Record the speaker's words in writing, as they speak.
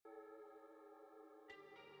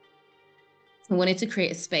I wanted to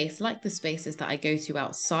create a space like the spaces that I go to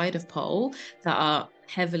outside of Pole that are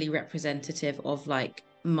heavily representative of like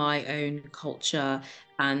my own culture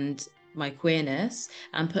and my queerness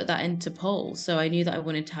and put that into Pole. So I knew that I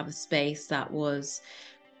wanted to have a space that was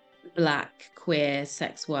black queer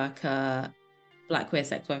sex worker, black queer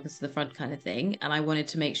sex workers to the front kind of thing. And I wanted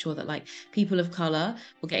to make sure that like people of color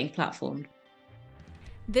were getting platformed.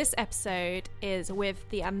 This episode is with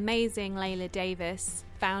the amazing Leila Davis,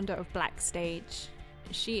 founder of Blackstage.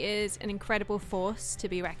 She is an incredible force to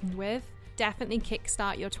be reckoned with. Definitely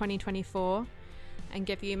kickstart your 2024 and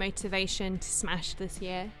give you motivation to smash this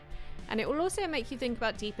year. And it will also make you think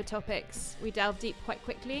about deeper topics. We delve deep quite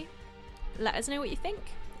quickly. Let us know what you think.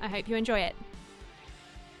 I hope you enjoy it.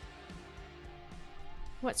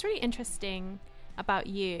 What's really interesting about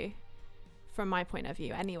you, from my point of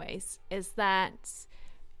view anyways, is that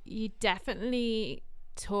you definitely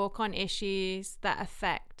talk on issues that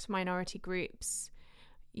affect minority groups.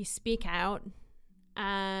 You speak out,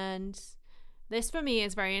 and this for me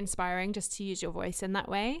is very inspiring, just to use your voice in that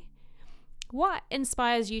way. What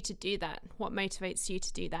inspires you to do that? What motivates you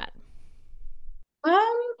to do that?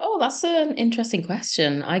 Oh, that's an interesting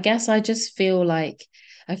question. I guess I just feel like,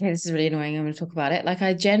 okay, this is really annoying. I'm going to talk about it. Like,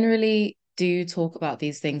 I generally do talk about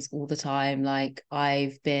these things all the time. Like,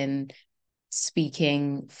 I've been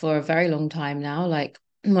speaking for a very long time now. Like,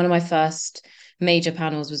 one of my first major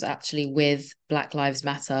panels was actually with Black Lives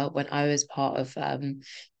Matter when I was part of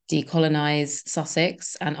Decolonize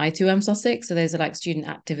Sussex and I too am Sussex. So those are like student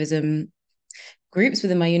activism groups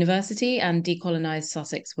within my university, and Decolonize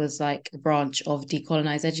Sussex was like a branch of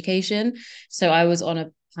Decolonize Education. So I was on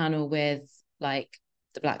a panel with like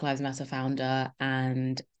the Black Lives Matter founder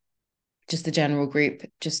and just the general group,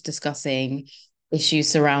 just discussing issues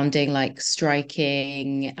surrounding like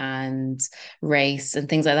striking and race and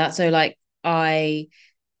things like that. So like I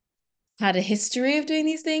had a history of doing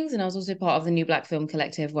these things, and I was also part of the New Black Film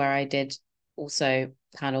Collective where I did also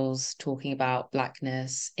panels talking about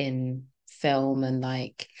blackness in film and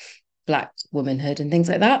like black womanhood and things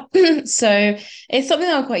like that. So it's something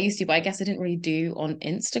that I'm quite used to, but I guess I didn't really do on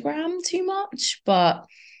Instagram too much. But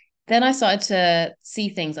then I started to see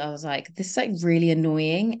things. I was like, this is like really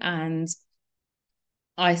annoying. And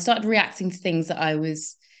I started reacting to things that I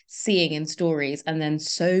was seeing in stories, and then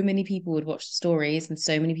so many people would watch the stories and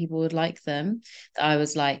so many people would like them that I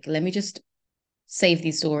was like, let me just save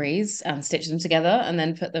these stories and stitch them together and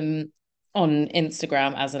then put them on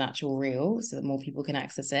Instagram as an actual reel so that more people can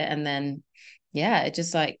access it. And then yeah, it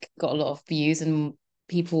just like got a lot of views, and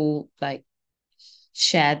people like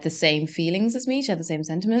shared the same feelings as me, shared the same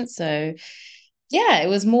sentiments. So yeah, it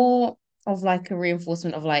was more of like a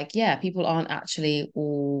reinforcement of like, yeah, people aren't actually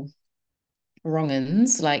all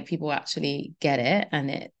wrong-uns, like people actually get it.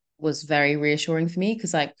 And it was very reassuring for me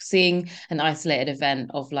because like seeing an isolated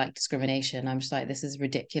event of like discrimination, I'm just like, this is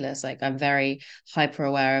ridiculous. Like I'm very hyper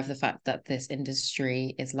aware of the fact that this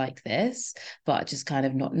industry is like this, but just kind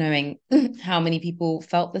of not knowing how many people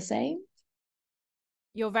felt the same.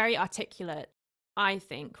 You're very articulate, I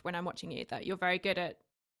think, when I'm watching you, that you're very good at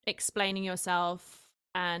explaining yourself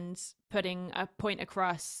and putting a point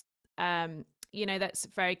across, that's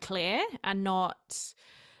very clear and not,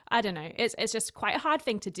 I don't know, it's just quite a hard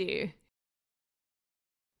thing to do.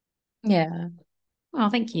 Yeah. Oh,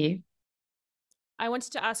 thank you. I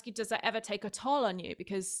wanted to ask you, does that ever take a toll on you?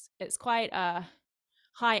 Because it's quite a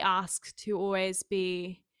high ask to always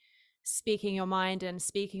be speaking your mind and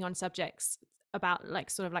speaking on subjects about like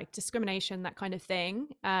sort of like discrimination, that kind of thing.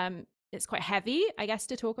 It's quite heavy, I guess,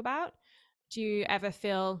 to talk about. Do you ever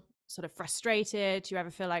feel sort of frustrated? Do you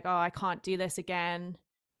ever feel like, oh, I can't do this again?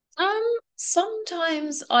 Um,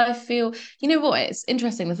 Sometimes I feel, you know what, it's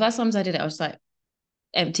interesting. The first times I did it, I was like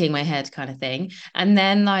emptying my head kind of thing. And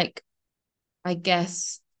then like I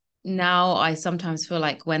guess now I sometimes feel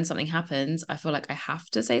like when something happens, I feel like I have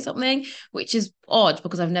to say something, which is odd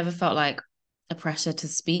because I've never felt like a pressure to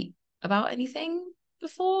speak about anything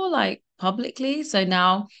before, like publicly. So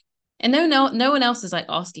now, and no one else is like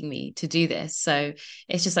asking me to do this. So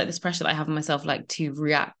it's just like this pressure that I have on myself, like to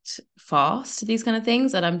react fast to these kind of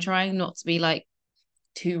things. And I'm trying not to be like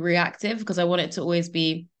too reactive because I want it to always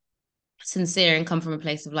be sincere and come from a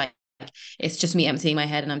place of like it's just me emptying my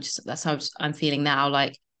head, and I'm just that's how I'm feeling now.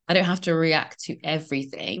 Like I don't have to react to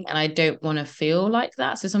everything, and I don't want to feel like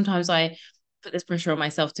that. So sometimes I put this pressure on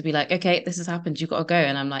myself to be like, okay, this has happened, you've got to go.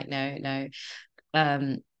 And I'm like, no, no.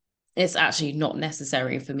 Um, it's actually not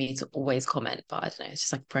necessary for me to always comment, but I don't know, it's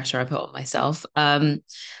just like pressure I put on myself. And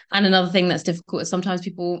another thing that's difficult is sometimes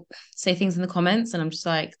people say things in the comments, and I'm just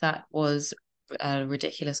like, that was a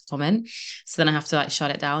ridiculous comment. So then I have to like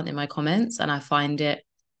shut it down in my comments, and I find it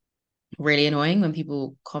really annoying when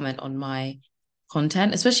people comment on my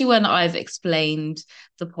content, especially when I've explained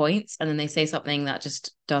the points and then they say something that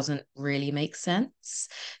just doesn't really make sense.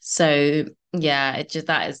 So yeah, it just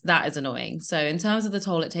that is annoying. So in terms of the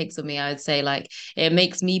toll it takes on me, I would say like it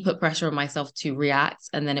makes me put pressure on myself to react,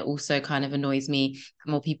 and then it also kind of annoys me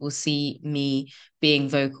when more people see me being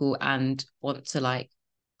vocal and want to like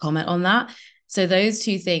comment on that. So those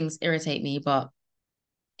two things irritate me, but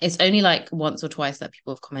it's only like once or twice that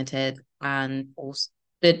people have commented, and also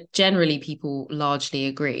but generally people largely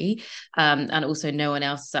agree, and also no one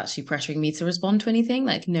else is actually pressuring me to respond to anything,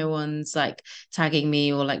 like no one's like tagging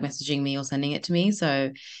me or like messaging me or sending it to me.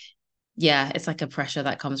 So yeah, it's like a pressure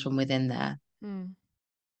that comes from within there. Mm.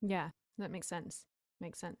 Yeah, that makes sense.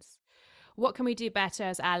 Makes sense. What can we do better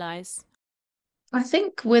as allies? I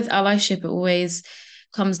think with allyship it always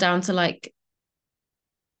comes down to like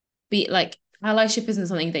be like allyship isn't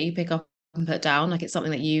something that you pick up and put down. Like it's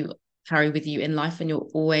something that you carry with you in life, and you're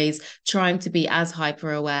always trying to be as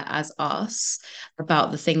hyper aware as us about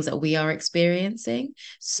the things that we are experiencing.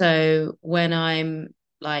 So when I'm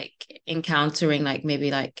like encountering like maybe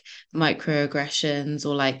like microaggressions,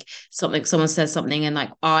 or like something, someone says something and like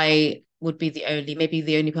I would be the only, maybe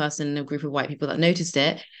the only person in a group of white people that noticed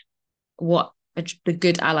it, what the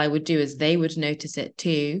good ally would do is they would notice it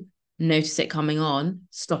too, notice it coming on,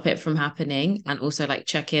 stop it from happening, and also like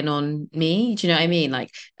check in on me. Do you know what I mean? Like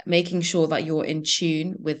making sure that you're in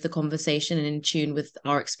tune with the conversation and in tune with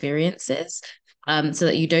our experiences, so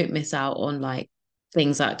that you don't miss out on like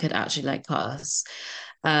things that could actually like cut us.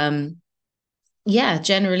 Um, yeah,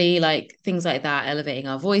 generally like things like that, elevating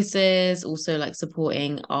our voices, also like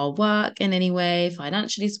supporting our work in any way,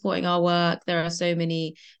 financially supporting our work. There are so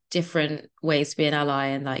many different ways to be an ally,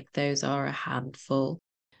 and like those are a handful.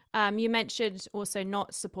 You mentioned also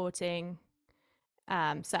not supporting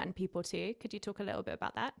certain people too. Could you talk a little bit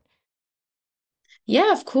about that?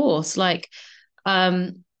 Yeah, of course. Like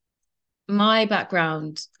um my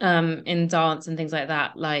background in dance and things like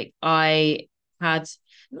that, like I had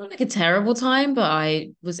not like a terrible time, but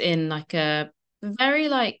I was in like a very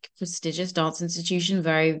like prestigious dance institution,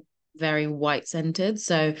 very very white centered.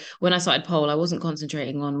 So when I started pole, I wasn't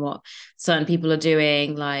concentrating on what certain people are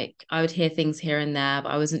doing. Like I would hear things here and there, but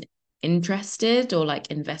I wasn't interested or like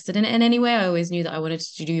invested in it in any way. I always knew that I wanted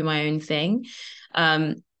to do my own thing.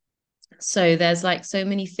 um so there's like so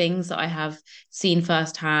many things that I have seen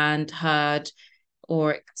firsthand, heard,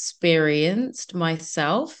 or experienced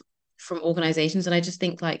myself from organizations. And I just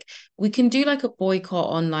think like we can do like a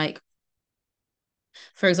boycott on like,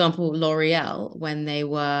 for example, L'Oreal when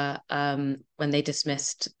they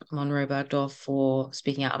dismissed Monroe Bergdorf for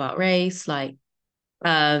speaking out about race, like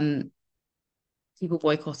um people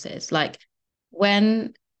boycotted. Like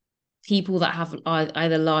when people that have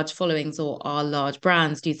either large followings or are large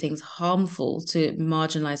brands do things harmful to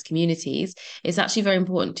marginalized communities, it's actually very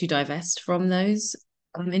important to divest from those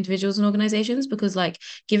individuals and organizations, because like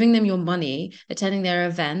giving them your money, attending their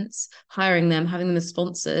events, hiring them, having them as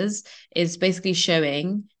sponsors is basically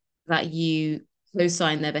showing that you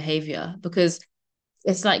co-sign their behavior. Because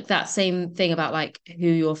it's like that same thing about like who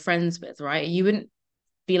you're friends with, right? You wouldn't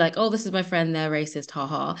be like, oh, this is my friend, they're racist,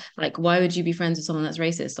 haha. Like, why would you be friends with someone that's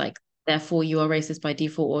racist? Like, therefore, you are racist by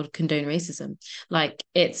default or condone racism. Like,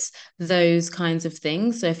 it's those kinds of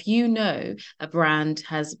things. So, if you know a brand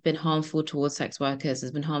has been harmful towards sex workers,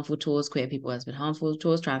 has been harmful towards queer people, has been harmful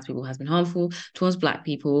towards trans people, has been harmful towards Black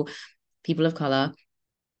people, people of color,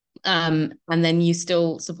 and then you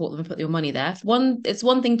still support them and put your money there. It's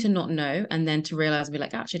one thing to not know and then to realize and be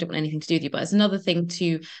like, actually, I don't want anything to do with you. But it's another thing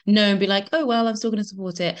to know and be like, oh well, I'm still going to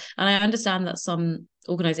support it. And I understand that some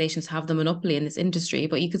organizations have the monopoly in this industry,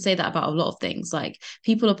 but you could say that about a lot of things. Like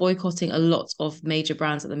people are boycotting a lot of major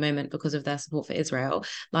brands at the moment because of their support for Israel.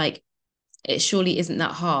 Like it surely isn't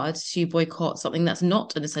that hard to boycott something that's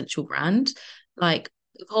not an essential brand. Like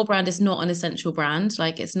the whole brand is not an essential brand.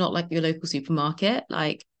 Like it's not like your local supermarket.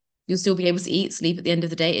 Like you'll still be able to eat, sleep at the end of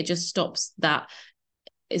the day. It just stops that.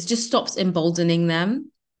 It just stops emboldening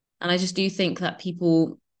them. And I just do think that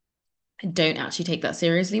people don't actually take that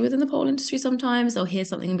seriously within the pole industry. Sometimes they'll hear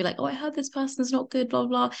something and be like, oh, I heard this person's not good, blah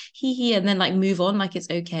blah, he, and then like move on like it's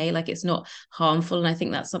okay, like it's not harmful. And I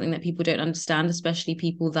think that's something that people don't understand, especially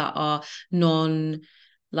people that are non,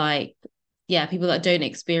 like, yeah, people that don't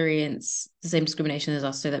experience the same discrimination as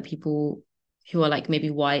us. So that people who are like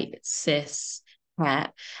maybe white, cis,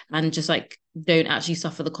 het, and just like don't actually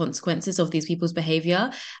suffer the consequences of these people's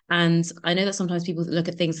behavior. And I know that sometimes people look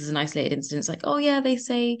at things as an isolated incident. It's like, oh yeah, they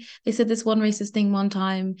said this one racist thing one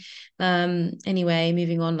time. Anyway,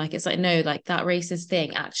 moving on. Like it's like, no, like that racist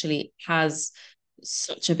thing actually has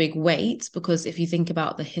such a big weight, because if you think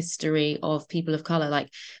about the history of people of color, like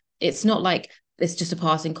it's not like it's just a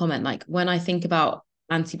passing comment. Like when I think about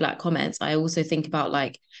anti-black comments, I also think about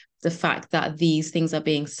like the fact that these things are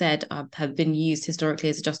being said have been used historically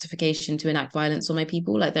as a justification to enact violence on my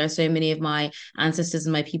people. Like there are so many of my ancestors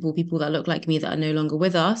and my people that look like me that are no longer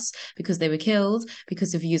with us because they were killed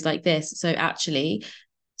because of views like this. So actually,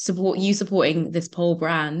 supporting this pole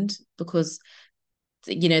brand because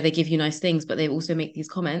they give you nice things, but they also make these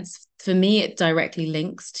comments. For me, it directly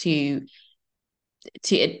links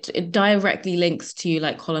it directly links to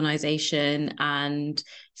like colonization and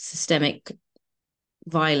systemic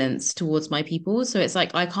violence towards my people. So it's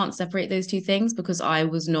like I can't separate those two things because I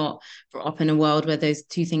was not brought up in a world where those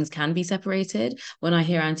two things can be separated. When I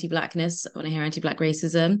hear anti-blackness, when I hear anti-black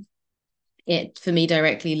racism, it for me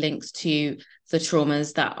directly links to the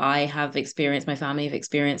traumas that I have experienced, my family have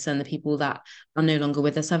experienced, and the people that are no longer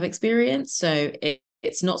with us have experienced. So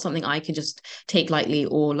it's not something I can just take lightly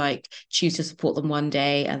or like choose to support them one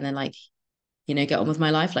day and then like get on with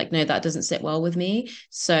my life. Like, no, that doesn't sit well with me.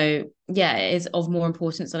 So yeah, it is of more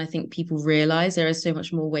importance than I think people realize. There is so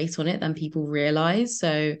much more weight on it than people realize.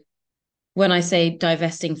 So when I say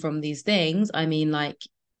divesting from these things, I mean like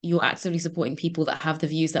you're actively supporting people that have the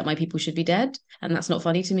views that my people should be dead. And that's not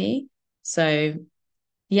funny to me. So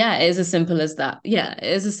yeah, it is as simple as that. Yeah,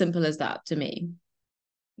 it is as simple as that to me.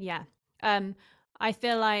 Yeah. I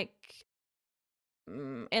feel like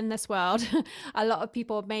in this world, a lot of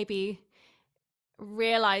people maybe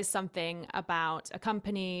realize something about a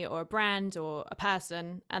company or a brand or a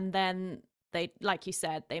person, and then they, like you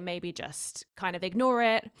said, they maybe just kind of ignore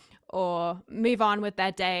it or move on with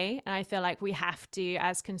their day. And I feel like we have to,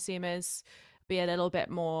 as consumers, be a little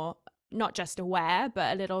bit more not just aware,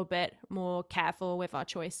 but a little bit more careful with our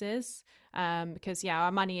choices. Because, yeah,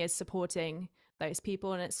 our money is supporting those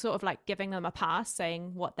people, and it's sort of like giving them a pass,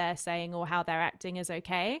 saying what they're saying or how they're acting is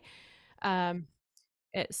okay. Um,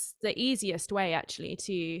 it's the easiest way actually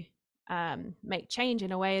to make change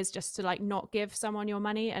in a way, is just to like not give someone your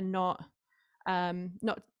money, and not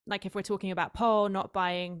like, if we're talking about pole, not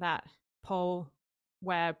buying that pole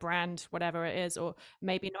wear brand, whatever it is, or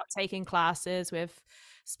maybe not taking classes with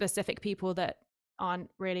specific people that aren't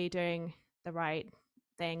really doing the right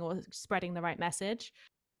thing or spreading the right message.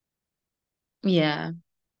 Yeah,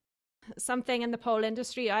 Something in the pole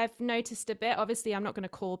industry I've noticed a bit, obviously I'm not going to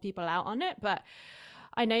call people out on it, but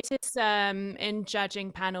I noticed in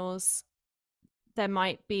judging panels there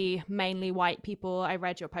might be mainly white people. I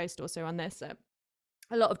read your post also on this.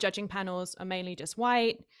 A lot of judging panels are mainly just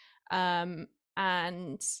white, um,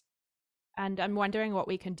 and I'm wondering what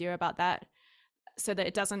we can do about that, so that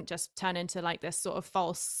it doesn't just turn into like this sort of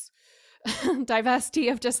false diversity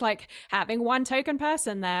of just like having one token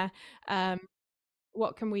person there. Um,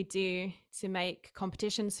 what can we do to make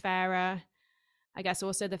competitions fairer? I guess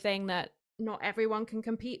also the thing that not everyone can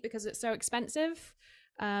compete because it's so expensive.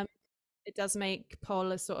 Um, it does make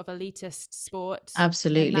pole a sort of elitist sport in that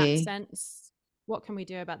absolutely. sense. What can we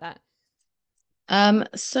do about that?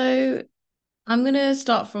 So I'm gonna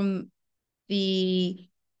start from the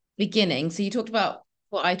beginning. So you talked about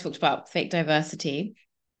what I talked about, fake diversity.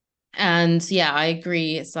 And yeah, I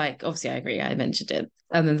agree. It's like, obviously, I agree. I mentioned it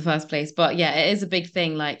in the first place. But yeah, it is a big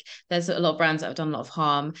thing. Like, there's a lot of brands that have done a lot of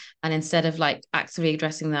harm. And instead of like actively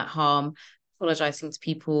addressing that harm, apologizing to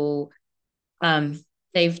people, um,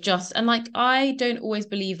 they've just, and like, I don't always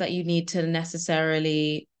believe that you need to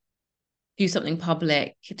necessarily do something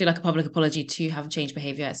public, do like a public apology to have changed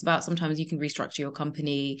behavior. It's about sometimes you can restructure your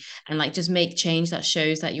company and like just make change that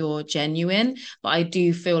shows that you're genuine. But I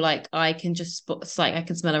do feel like I can just spot, it's like I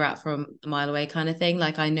can smell a rat from a mile away kind of thing.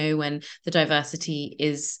 Like I know when the diversity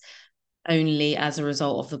is only as a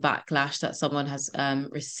result of the backlash that someone has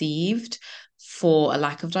received for a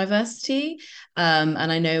lack of diversity. And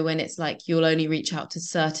I know when it's like you'll only reach out to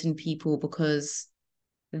certain people because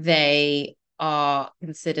they are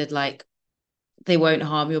considered like they won't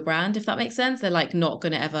harm your brand, if that makes sense. They're like not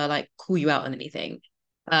going to ever like call you out on anything.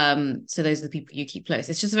 So those are the people you keep close.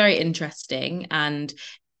 It's just very interesting. And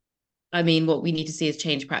I mean, what we need to see is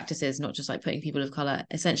change practices, not just like putting people of color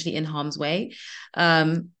essentially in harm's way.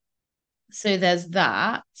 Um, so there's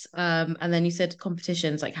that. And then you said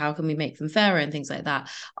competitions, like how can we make them fairer and things like that.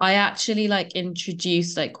 I actually like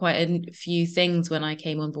introduced like quite a few things when I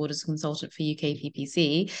came on board as a consultant for UK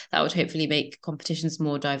PPC that would hopefully make competitions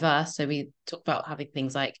more diverse. So we talked about having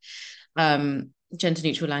things like gender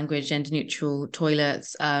neutral language, gender neutral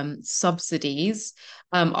toilets, subsidies.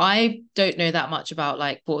 I don't know that much about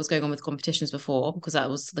like what was going on with competitions before because that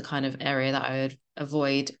was the kind of area that I would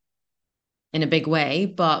avoid in a big way.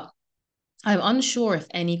 But I'm unsure if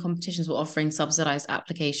any competitions were offering subsidized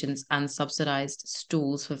applications and subsidized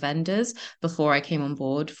stalls for vendors before I came on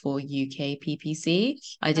board for UK PPC.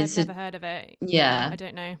 I did, I've never heard of it. Yeah, yeah, I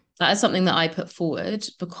don't know. that is something that I put forward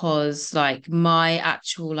because like my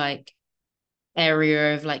actual like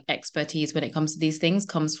area of like expertise when it comes to these things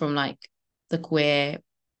comes from like the queer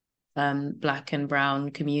black and brown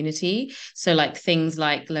community. So like things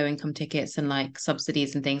like low income tickets and like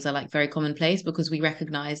subsidies and things are like very commonplace because we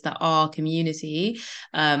recognize that our community,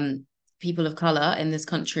 um people of color in this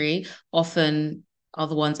country, often are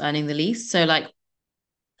the ones earning the least. So like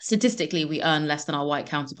statistically we earn less than our white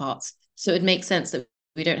counterparts, so it makes sense that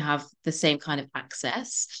we don't have the same kind of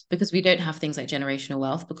access because we don't have things like generational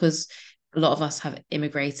wealth, because a lot of us have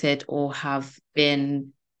immigrated or have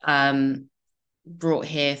been um brought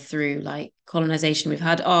here through like colonization. We've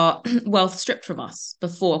had our wealth stripped from us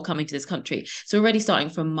before coming to this country. So we're already starting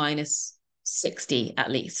from minus 60 at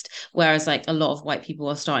least. Whereas like a lot of white people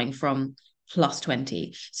are starting from plus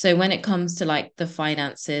 20. So when it comes to like the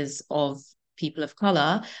finances of people of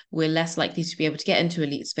color, we're less likely to be able to get into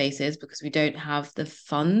elite spaces because we don't have the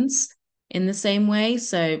funds in the same way.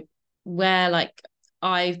 So where like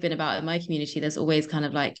I've been about in my community, there's always kind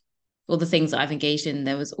of like all the things that I've engaged in,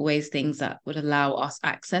 there was always things that would allow us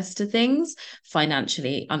access to things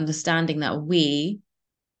financially, understanding that we,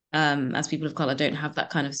 as people of color, don't have that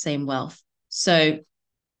kind of same wealth. So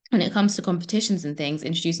when it comes to competitions and things,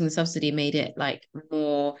 introducing the subsidy made it like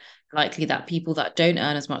more likely that people that don't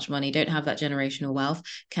earn as much money, don't have that generational wealth,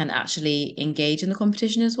 can actually engage in the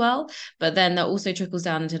competition as well. But then that also trickles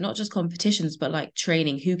down into not just competitions, but like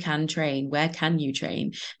training. Who can train? Where can you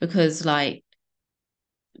train? Because like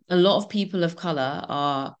a lot of people of color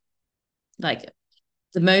are like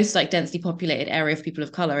the most like densely populated area of people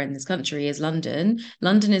of color in this country is London.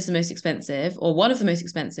 London is the most expensive, or one of the most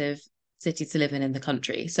expensive cities to live in the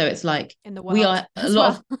country. So it's like In the we world are a as lot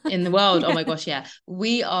well. of in the world. Oh Yeah. my gosh, yeah.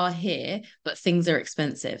 We are here, but things are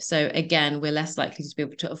expensive. So again, we're less likely to be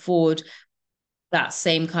able to afford that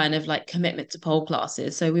same kind of like commitment to pole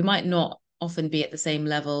classes. So we might not often be at the same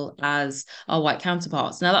level as our white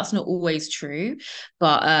counterparts. Now that's not always true,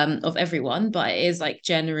 but of everyone, but it is like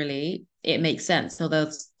generally it makes sense. So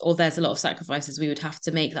there's a lot of sacrifices we would have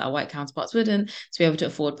to make that our white counterparts wouldn't, to be able to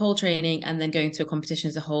afford pole training, and then going to a competition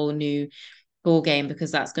is a whole new ball game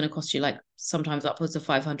because that's going to cost you like sometimes upwards of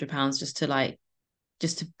 £500 just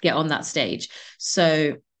to get on that stage.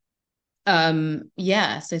 So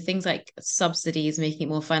yeah, so things like subsidies, making it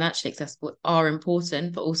more financially accessible, are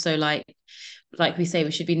important, but also like we say,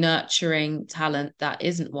 we should be nurturing talent that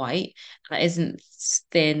isn't white, that isn't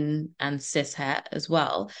thin and cishet as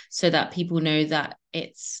well, so that people know that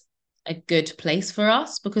it's a good place for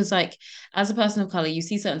us. Because like as a person of color, you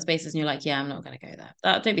see certain spaces and you're like, yeah, I'm not gonna go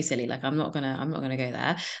there. Don't be silly, like I'm not gonna go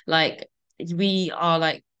there. Like we are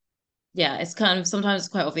like, yeah, it's kind of sometimes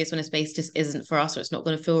it's quite obvious when a space just isn't for us, or it's not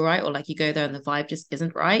going to feel right, or like you go there and the vibe just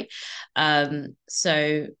isn't right.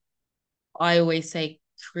 So I always say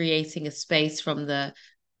creating a space from the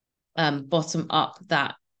bottom up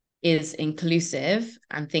that is inclusive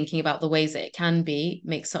and thinking about the ways that it can be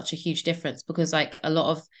makes such a huge difference, because like a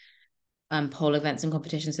lot of pole events and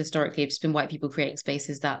competitions historically have just been white people creating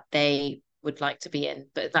spaces that they would like to be in,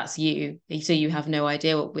 but that's you, so you have no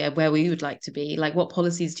idea where we would like to be. Like what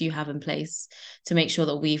policies do you have in place to make sure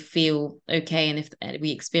that we feel okay, and if we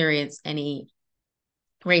experience any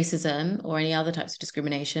racism or any other types of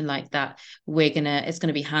discrimination like that, it's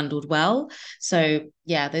gonna be handled well. So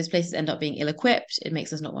yeah, those places end up being ill-equipped, it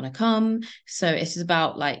makes us not want to come. So it's just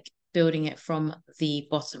about like building it from the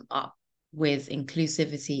bottom up with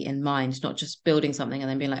inclusivity in mind, not just building something and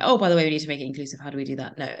then being like, oh, by the way, we need to make it inclusive, how do we do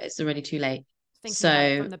that? No, it's already too late. Thinking about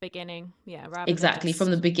it So from the beginning, yeah, rather than exactly, from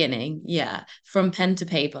the just. beginning, yeah, from pen to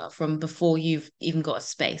paper, from before you've even got a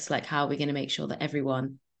space, like how are we going to make sure that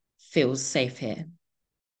everyone feels safe here?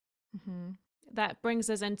 Mhm. That brings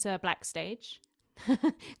us into Black Stage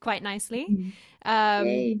quite nicely. Mhm. Um,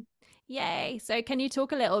 Yay. Yay. So, can you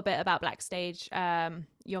talk a little bit about Black Stage,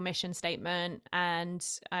 your mission statement? And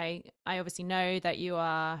I obviously know that you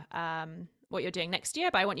are what you're doing next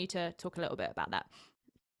year, but I want you to talk a little bit about that.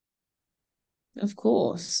 Of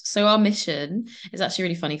course. So our mission is actually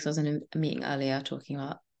really funny because I was in a meeting earlier talking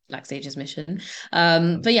about Black Stage's mission.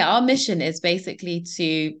 But yeah, our mission is basically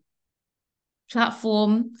to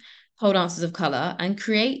platform pole dancers of color and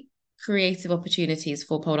create creative opportunities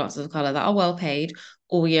for pole dancers of color that are well paid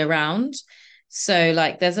all year round. So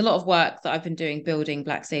like there's a lot of work that I've been doing building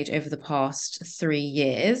Black Stage over the past 3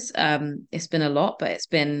 years. It's been a lot, but it's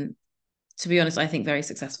been, to be honest, I think very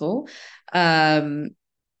successful. Um,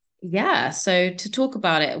 yeah, so to talk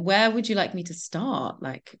about it, where would you like me to start?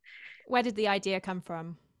 Like, Where did the idea come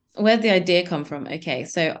from? Where'd the idea come from? Okay,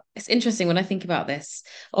 so it's interesting when I think about this.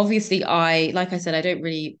 Obviously, like I said, I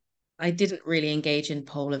didn't really engage in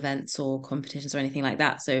pole events or competitions or anything like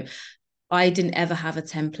that. So I didn't ever have a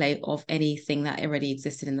template of anything that already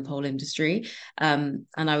existed in the pole industry. And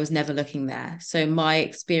I was never looking there. So my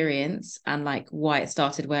experience and like why it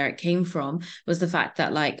started, where it came from, was the fact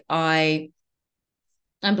that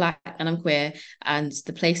I'm black and I'm queer, and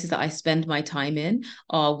the places that I spend my time in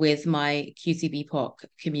are with my Cutie BPOC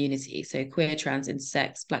community. So queer, trans,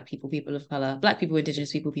 intersex, black people, people of color, black people,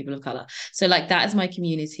 indigenous people, people of color. So like that is my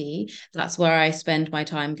community. That's where I spend my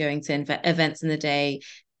time going to events in the day,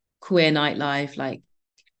 queer nightlife, like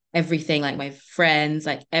everything, like my friends,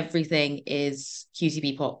 like everything is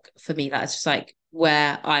Cutie BPOC for me. That's just like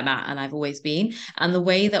where I'm at and I've always been. And the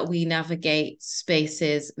way that we navigate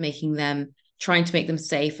spaces, trying to make them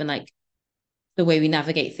safe, and like the way we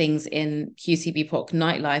navigate things in QCB pop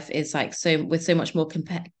nightlife is like so with so much more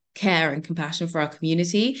care and compassion for our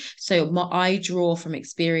community. So I draw from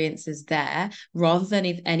experiences there rather than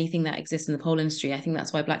anything that exists in the pole industry. I think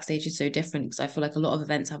that's why Black Stage is so different, because I feel like a lot of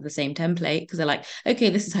events have the same template because they're like,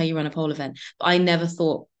 okay, this is how you run a pole event. But I never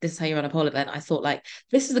thought this is how you run a pole event. I thought like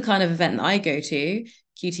this is the kind of event that I go to.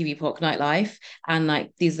 QTV Pop nightlife, and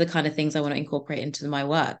like these are the kind of things I want to incorporate into my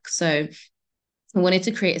work. So I wanted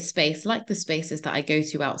to create a space like the spaces that I go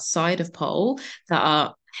to outside of pole that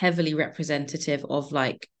are heavily representative of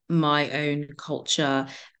like my own culture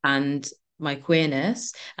and my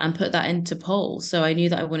queerness, and put that into pole. So I knew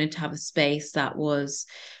that I wanted to have a space that was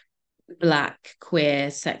black black queer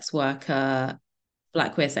sex workers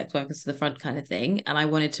to the front kind of thing. And I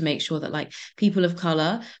wanted to make sure that like people of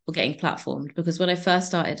color were getting platformed, because when I first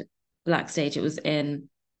started Black Stage, it was in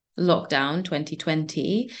lockdown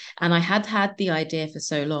 2020, and I had the idea for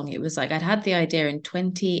so long. It was like I'd had the idea in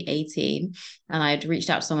 2018, and I had reached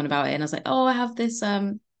out to someone about it, and I was like, oh, I have this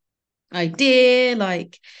idea,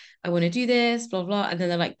 like I want to do this, blah blah. And then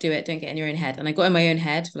they're like, do it, don't get in your own head. And I got in my own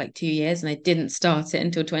head for like 2 years, and I didn't start it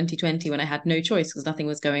until 2020 when I had no choice because nothing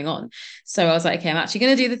was going on. So I was like, okay, I'm actually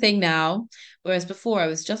going to do the thing now. Whereas before I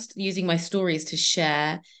was just using my stories to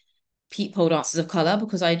share pole dancers of color,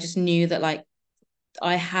 because I just knew that like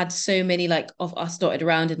I had so many like of us dotted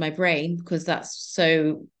around in my brain, because that's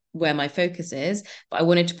so where my focus is. But I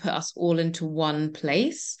wanted to put us all into one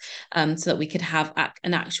place, so that we could have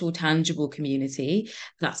an actual tangible community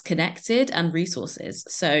that's connected and resources.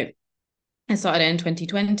 So I started in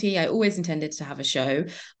 2020. I always intended to have a show.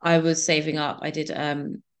 I was saving up. I did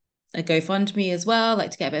a GoFundMe as well,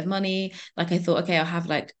 like to get a bit of money. Like I thought, okay, I'll have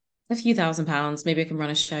like a few £1,000s, maybe I can run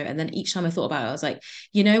a show. And then each time I thought about it, I was like,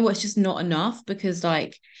 you know what, it's just not enough, because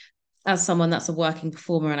like as someone that's a working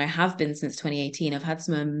performer, and I have been since 2018, I've had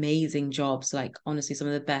some amazing jobs, like honestly, some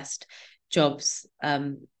of the best jobs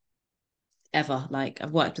ever. Like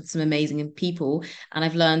I've worked with some amazing people, and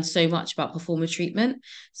I've learned so much about performer treatment.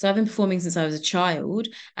 So I've been performing since I was a child,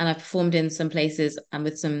 and I've performed in some places and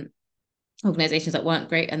with some organizations that weren't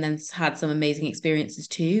great, and then had some amazing experiences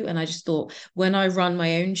too. And I just thought, when I run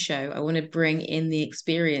my own show, I want to bring in the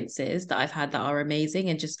experiences that I've had that are amazing,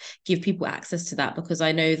 and just give people access to that, because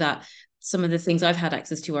I know that some of the things I've had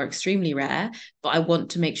access to are extremely rare, but I want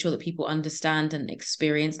to make sure that people understand and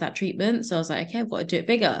experience that treatment. So I was like, okay, I've got to do it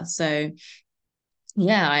bigger. So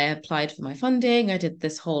yeah, I applied for my funding. I did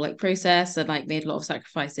this whole like process and like made a lot of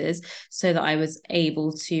sacrifices so that I was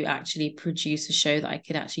able to actually produce a show that I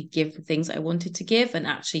could actually give the things I wanted to give and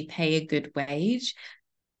actually pay a good wage.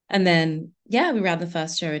 And then, yeah, we ran the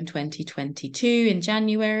first show in 2022 in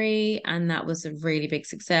January, and that was a really big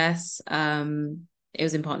success. It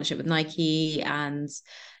was in partnership with Nike and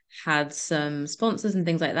had some sponsors and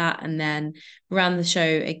things like that. And then ran the show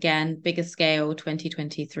again, bigger scale,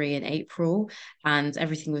 2023 in April. And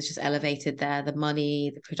everything was just elevated there. The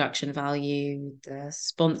money, the production value, the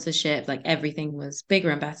sponsorship, like everything was bigger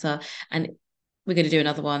and better. And we're going to do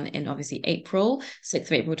another one in obviously April, 6th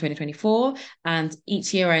of April, 2024. And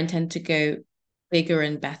each year I intend to go bigger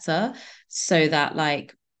and better, so that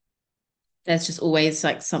like there's just always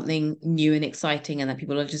like something new and exciting, and that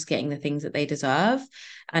people are just getting the things that they deserve.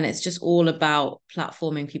 And it's just all about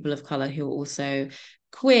platforming people of color who are also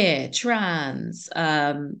queer, trans, who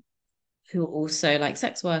are also like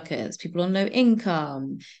sex workers, people on low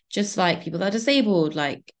income, just like people that are disabled,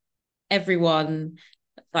 like everyone,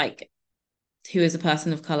 like who is a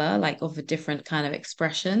person of color, like of a different kind of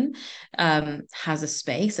expression, has a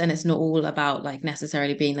space. And it's not all about like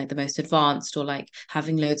necessarily being like the most advanced or like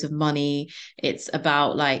having loads of money. It's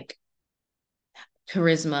about like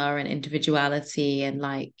charisma and individuality, and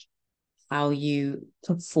like how you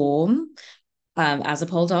perform as a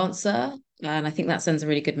pole dancer. And I think that sends a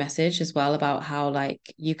really good message as well about how like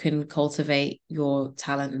you can cultivate your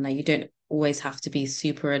talent and like you don't always have to be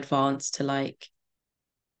super advanced to like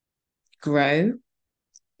grow.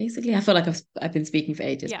 Basically, I feel like I've been speaking for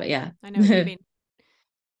ages, Yeah, but yeah. I know what you mean.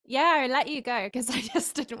 Yeah, I let you go because I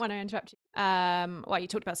just didn't want to interrupt you. Well, you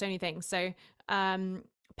talked about so many things. So, um,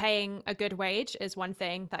 paying a good wage is one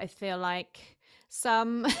thing that I feel like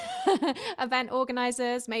some event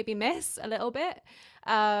organizers maybe miss a little bit.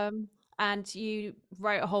 Um, and you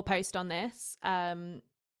wrote a whole post on this.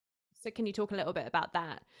 So can you talk a little bit about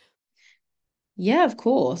that? Yeah, of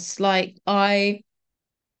course. Like I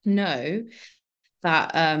know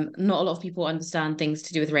that not a lot of people understand things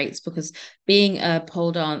to do with rates because being a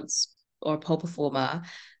pole dance or a pole performer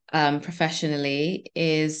professionally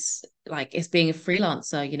is like it's being a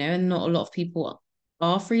freelancer, you know, and not a lot of people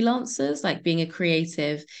are freelancers. Like being a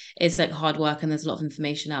creative is like hard work and there's a lot of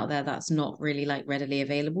information out there that's not really like readily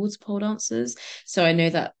available to pole dancers. So I know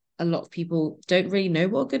that a lot of people don't really know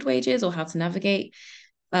what a good wage is or how to navigate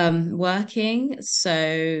working.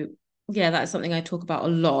 So yeah, that's something I talk about a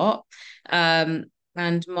lot. Um,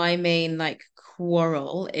 and my main like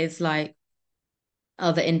quarrel is like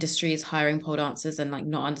other industries hiring pole dancers and like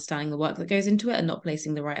not understanding the work that goes into it and not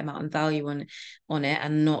placing the right amount of value on it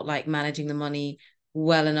and not like managing the money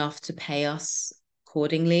well enough to pay us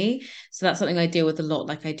accordingly. So that's something I deal with a lot.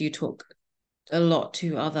 Like I do talk a lot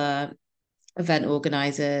to other event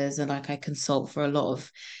organizers and like I consult for a lot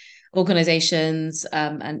of organizations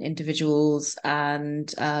and individuals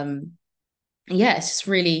and yeah, it's just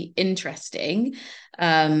really interesting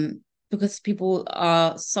because people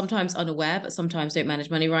are sometimes unaware, but sometimes don't manage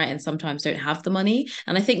money right and sometimes don't have the money.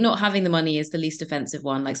 And I think not having the money is the least offensive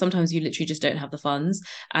one. Like sometimes you literally just don't have the funds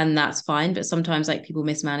and that's fine. But sometimes like people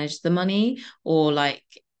mismanage the money or like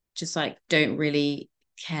just like don't really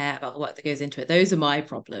care about the work that goes into it. Those are my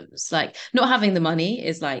problems. Like not having the money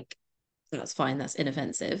is like that's fine, that's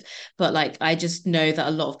inoffensive. But like I just know that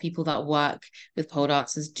a lot of people that work with pole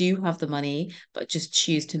dancers do have the money, but just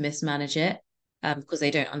choose to mismanage it because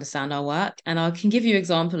they don't understand our work. And I can give you an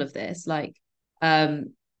example of this. Like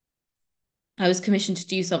um I was commissioned to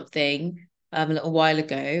do something a little while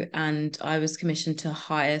ago, and I was commissioned to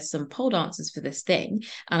hire some pole dancers for this thing.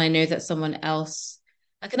 And I know that someone else,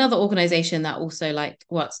 like another organization that also like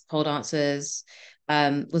works with pole dancers,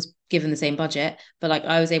 was given the same budget, but like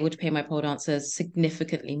I was able to pay my pole dancers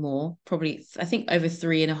significantly more, probably I think over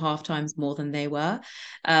 3.5 times more than they were,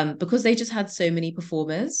 because they just had so many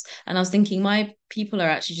performers. And I was thinking, my people are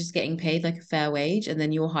actually just getting paid like a fair wage, and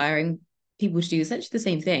then you're hiring people to do essentially the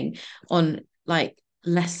same thing on like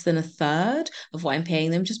less than a third of what I'm paying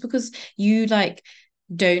them just because you like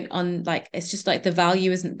don't on like it's just like the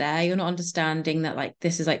value isn't there. You're not understanding that like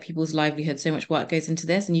this is like people's livelihood, so much work goes into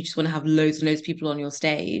this, and you just want to have loads and loads of people on your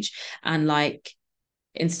stage and like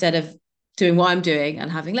instead of doing what I'm doing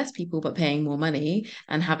and having less people but paying more money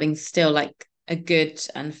and having still like a good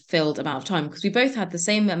and filled amount of time because we both had the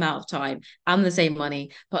same amount of time and the same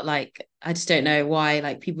money but like I just don't know why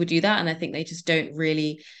like people do that and I think they just don't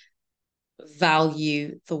really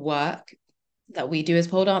value the work that we do as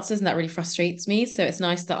pole dancers, and that really frustrates me. So it's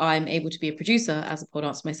nice that I'm able to be a producer as a pole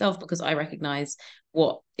dancer myself because I recognize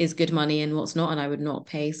what is good money and what's not, and I would not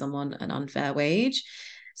pay someone an unfair wage.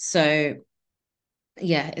 So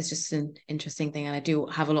yeah, it's just an interesting thing, and I do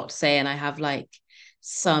have a lot to say, and I have like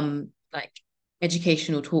some like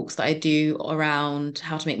educational talks that I do around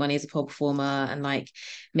how to make money as a pole performer and like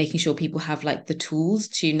making sure people have like the tools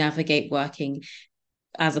to navigate working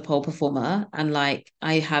as a pole performer. And like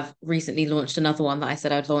I have recently launched another one that I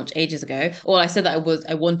said I'd launch ages ago, or I said that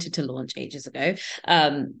I wanted to launch ages ago,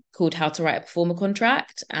 called How to Write a Performer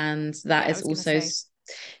Contract. And that Yeah, I is was gonna also say.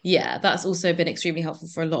 yeah, that's also been extremely helpful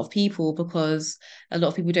for a lot of people because a lot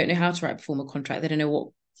of people don't know how to write a performer contract. They don't know what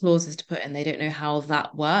clauses to put in. They don't know how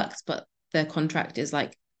that works, but their contract is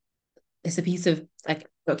like it's a piece of like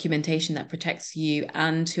documentation that protects you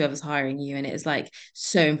and whoever's hiring you, and it is like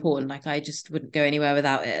so important. Like I just wouldn't go anywhere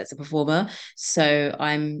without it as a performer. So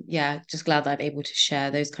I'm yeah just glad that I'm able to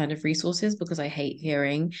share those kind of resources because I hate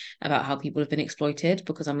hearing about how people have been exploited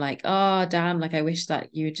because I'm like, oh damn, like I wish that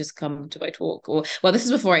you would just come to my talk. Or well, this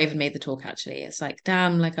is before I even made the talk. Actually, it's like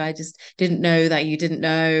damn, like I just didn't know that you didn't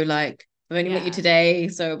know. Like I've only met you Yeah. today,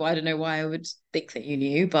 so I don't know why I would think that you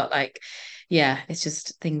knew, but like yeah, it's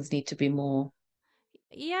just things need to be more.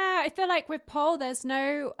 Yeah, I feel like with pole, there's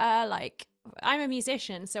no like I'm a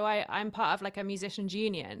musician, so I'm part of like a musicians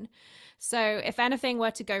union. So if anything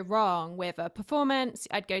were to go wrong with a performance,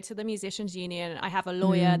 I'd go to the musicians union. I have a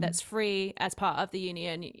lawyer Mm, that's free as part of the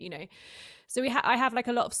union, you know. So I have like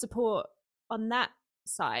a lot of support on that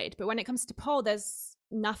side. But when it comes to pole, there's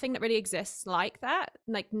nothing that really exists like that.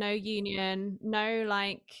 Like no union, no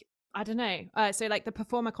like I don't know. So like the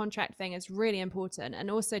performer contract thing is really important, and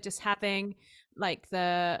also just having like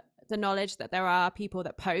the knowledge that there are people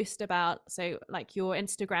that post about. So like your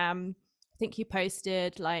Instagram, I think you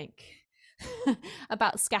posted like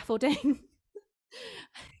about scaffolding.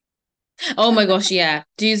 Oh my gosh, yeah.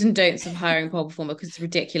 Do's and don'ts of hiring a pole performer because it's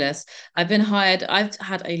ridiculous. I've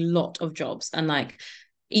had a lot of jobs, and like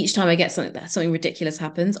each time I get something ridiculous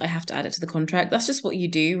happens, I have to add it to the contract. That's just what you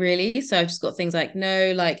do, really. So I've just got things like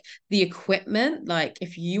no, like the equipment, like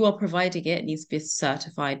if you are providing it, it needs to be a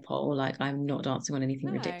certified pole. Like I'm not dancing on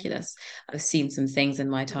anything No. ridiculous. I've seen some things in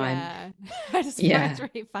my time. Yeah. I just find Yeah. it's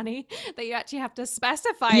really funny that you actually have to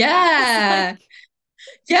specify that. It's Yeah. like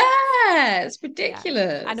Yeah. It's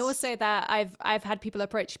yeah. And ridiculous. also that I've had people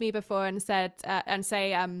approach me before and said and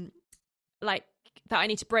say like that I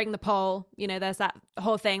need to bring the pole. You know, there's that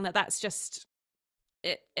whole thing that's just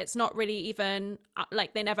it's not really even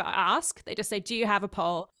like they never ask. They just say, "Do you have a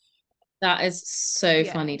pole?" That is so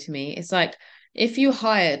Yeah. funny to me. It's like if you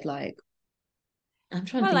hired like I'm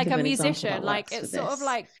trying to Well, think like of a an example musician, that like works for it's sort of this.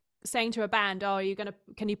 like saying to a band, "Oh, you're gonna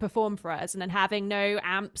can you perform for us?" And then having no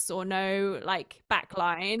amps or no like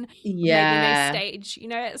backline, or maybe no Yeah. stage. You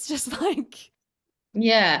know, it's just like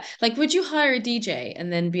Yeah. Like would you hire a DJ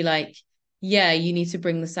and then be like, yeah, you need to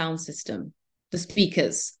bring the sound system, the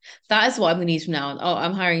speakers. That is what I'm gonna need from now on. Oh,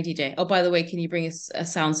 I'm hiring a DJ. Oh, by the way, can you bring a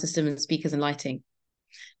sound system and speakers and lighting?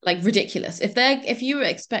 Like ridiculous. If you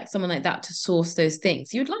expect someone like that to source those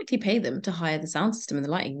things, you'd likely pay them to hire the sound system and the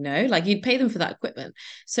lighting. No, like you'd pay them for that equipment.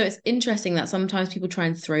 So it's interesting that sometimes people try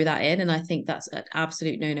and throw that in, and I think that's an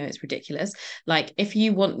absolute no. It's ridiculous. Like if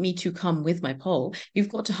you want me to come with my pole, you've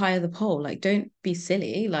got to hire the pole. Like don't be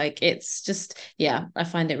silly. Like it's just yeah, I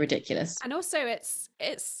find it ridiculous. and also it's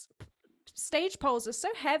stage poles are so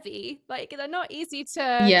heavy, like they're not easy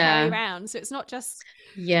to carry Yeah, around. So it's not just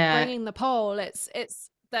yeah, bringing the pole, it's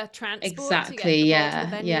the transport to get exactly. the pole to the Yeah,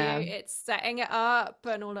 venue, yeah. it's setting it up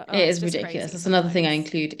and all that. Oh, It it's is just ridiculous. crazy That's another thing I sometimes.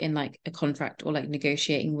 include in like a contract or like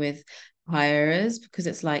negotiating with hirers because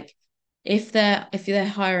it's like if they're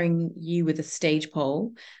hiring you with a stage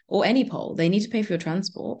pole or any pole, they need to pay for your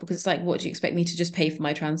transport because it's like, what do you expect me to just pay for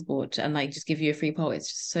my transport and like just give you a free pole? It's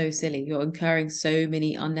just so silly. You're incurring so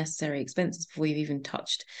many unnecessary expenses before you've even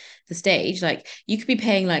touched the stage. Like you could be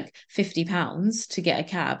paying like £50 to get a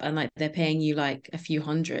cab and like they're paying you like a few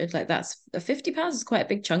hundred. Like that's £50 is quite a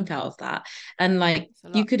big chunk out of that. And like It's a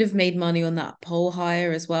you lot. could have made money on that pole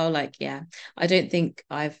hire as well. Like, yeah, I don't think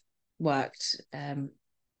I've worked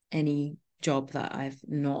any job that I've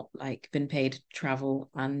not like been paid travel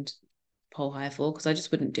and pole hire for because I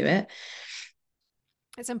just wouldn't do it.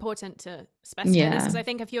 It's important to specify this Yeah. because I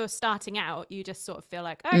think if you're starting out, you just sort of feel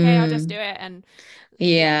like, okay, I'll just do Mm, it. And yeah.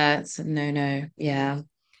 yeah, it's a no. Yeah.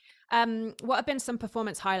 What have been some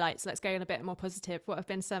performance highlights? Let's go in a bit more positive. What have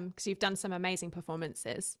been some, because you've done some amazing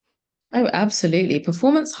performances. Oh, absolutely.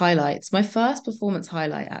 Performance highlights. My first performance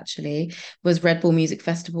highlight actually was Red Bull Music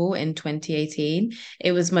Festival in 2018.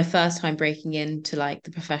 It was my first time breaking into like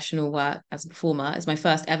the professional work as a performer. It's my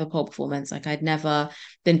first ever pole performance. Like I'd never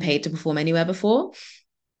been paid to perform anywhere before.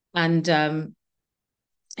 And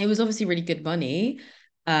it was obviously really good money.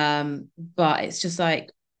 But it's just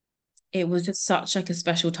like it was just such like a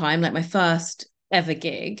special time. Like my first ever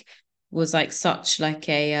gig was like such like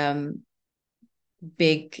a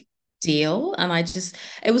big deal. And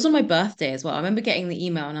it was on my birthday as well. I remember getting the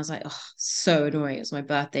email and I was like, oh, so annoying. It was my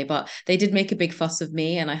birthday, but they did make a big fuss of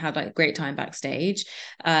me and I had like a great time backstage.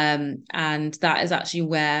 And that is actually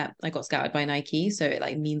where I got scouted by Nike. So it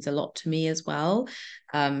like means a lot to me as well.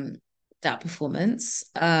 Um, that performance.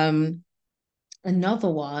 Another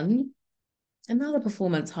one, another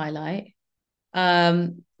performance highlight.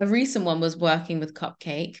 A recent one was working with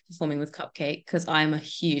Cupcake, performing with Cupcake, because I'm a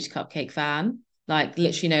huge Cupcake fan. Like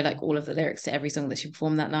literally know like all of the lyrics to every song that she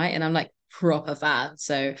performed that night. And I'm like proper fan.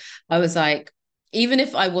 So I was like, even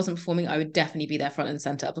if I wasn't performing, I would definitely be there front and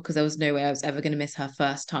center because there was no way I was ever going to miss her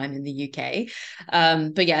first time in the UK.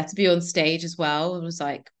 But yeah, to be on stage as well, it was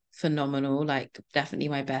like phenomenal. Like definitely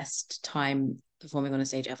my best time performing on a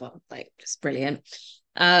stage ever. Like just brilliant.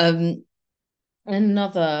 Um,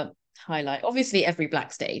 Another highlight, obviously every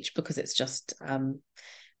black stage because it's just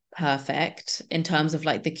perfect in terms of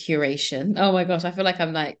like the curation. Oh my gosh, I feel like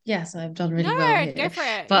I'm like, yes, I've done No, really well go here. for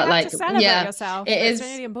it. You But have to like, celebrate yeah, yourself. it It's is,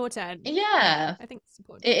 really important. Yeah, yeah, I think it's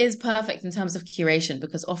important. it is perfect in terms of curation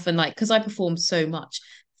because often like because I perform so much,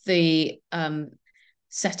 the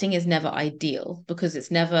setting is never ideal because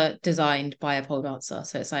it's never designed by a pole dancer.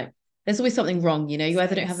 So it's like there's always something wrong, you know, you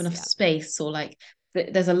either don't have Space. enough Yeah. space or like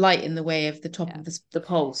there's a light in the way of the top Yeah. of the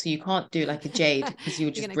pole, so you can't do like a jade because you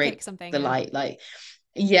would You're just gonna cook break something, the yeah. light. Like,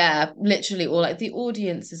 yeah, literally, or like the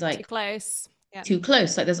audience is Too like close. Yeah. too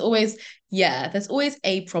close. Like there's always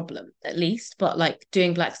a problem at least. But like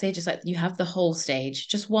doing black stage is like you have the whole stage,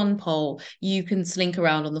 just one pole. You can slink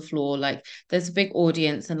around on the floor. Like there's a big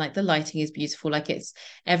audience and like the lighting is beautiful. Like it's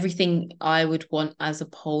everything I would want as a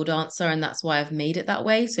pole dancer, and that's why I've made it that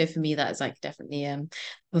way. So for me, that is like definitely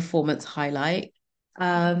performance highlight.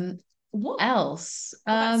 Mhm. What else?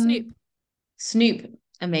 What about Snoop? Snoop,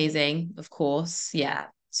 amazing, of course. Yeah.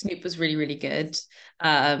 Snoop was really, really good.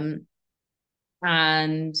 Um,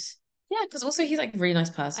 and yeah, because also he's like a really nice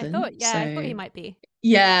person. I thought So he might be.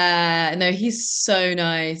 yeah, no, he's so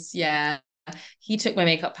nice. Yeah. He took my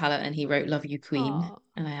makeup palette and he wrote Love You Queen. Oh,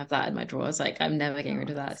 And I have that in my drawers. Like I'm never getting oh, rid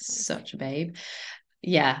of that. that's It's nice. such a babe.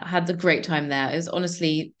 Yeah, I had a great time there. It was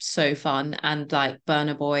honestly so fun. And like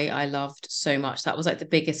Burna Boy, I loved so much. That was like the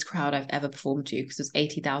biggest crowd I've ever performed to because it was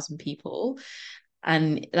 80,000 people.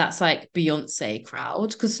 And that's like Beyonce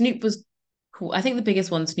crowd because Snoop was cool. I think the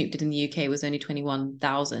biggest one Snoop did in the UK was only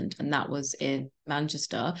 21,000, and that was in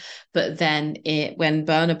Manchester. But then when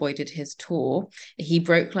Burna Boy did his tour, he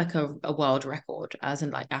broke like a world record as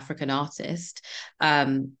an like African artist.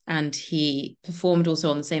 And he performed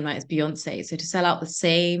also on the same night as Beyonce. So to sell out the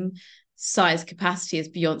same size capacity as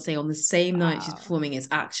Beyonce on the same night she's Wow. performing is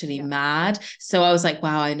actually Yeah. mad. So I was like,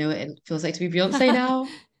 wow, I know what it feels like to be Beyonce now.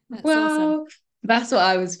 That's awesome. Wow. That's what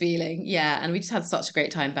I was feeling. Yeah. And we just had such a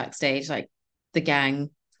great time backstage. Like the gang,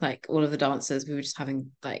 like all of the dancers, we were just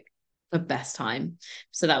having like the best time.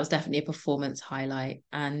 So that was definitely a performance highlight.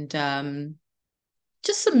 And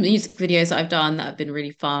just some music videos that I've done that have been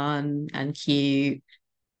really fun and cute. A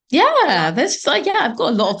Yeah, lot. there's just like, yeah, I've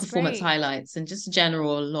got a lot of That's performance great. highlights and just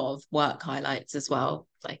general a lot of work highlights as well.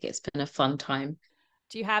 Like it's been a fun time.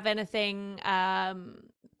 Do you have anything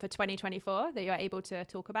for 2024 that you're able to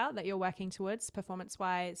talk about that you're working towards performance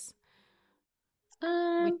wise? We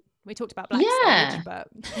Um, we talked about Black Stage, yeah. but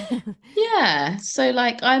Yeah. So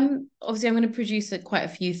like I'm going to produce quite a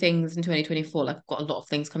few things in 2024. Like I've got a lot of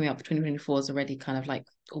things coming up for 2024 is already kind of like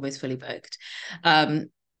almost fully booked. Um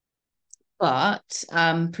but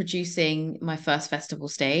producing my first festival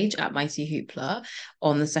stage at Mighty Hoopla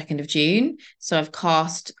on the 2nd of June. So I've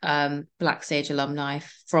cast Black Stage alumni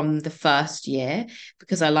from the first year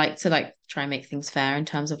because I like to like try and make things fair in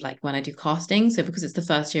terms of like when I do casting. So because it's the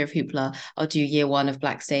first year of Hoopla, I'll do year one of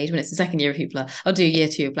Black Stage. When it's the second year of Hoopla, I'll do year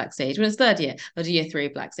two of Black Stage. When it's third year, I'll do year three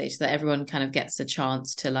of Black Stage so that everyone kind of gets a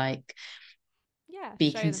chance to like yeah, be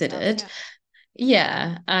show themselves. considered. Yeah.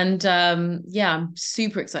 Yeah, and yeah, I'm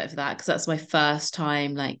super excited for that because that's my first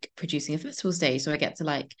time like producing a festival stage. So I get to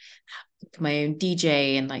like have my own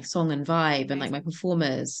DJ and like song and vibe and like my Amazing.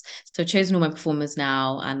 performers. So I've chosen all my performers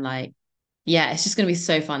now and like yeah, it's just gonna be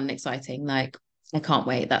so fun and exciting. Like I can't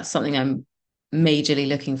wait. That's something I'm majorly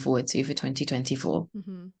looking forward to for 2024.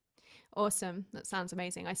 Mm-hmm. Awesome. That sounds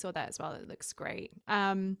amazing. I saw that as well. It looks great.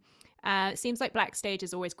 It seems like Black Stage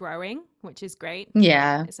is always growing, which is great.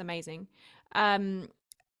 Yeah. It's amazing. Um,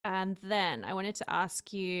 and then I wanted to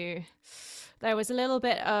ask you, there was a little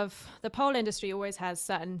bit of the pole industry always has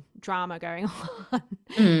certain drama going on.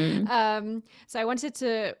 Mm. So I wanted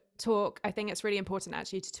to talk, I think it's really important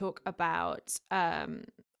actually to talk about, I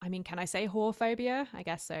mean, can I say whorephobia? I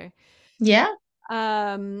guess so. Yeah.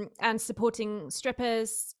 And supporting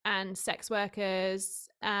strippers and sex workers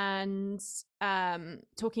and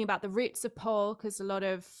talking about the roots of pole because a lot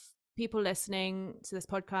of people listening to this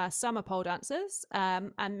podcast, some are pole dancers,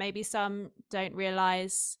 and maybe some don't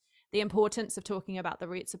realize the importance of talking about the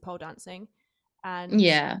roots of pole dancing and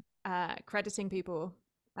Yeah. crediting people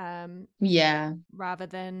um, Yeah. rather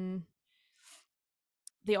than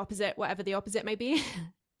the opposite, whatever the opposite may be.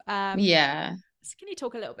 um, Yeah. so can you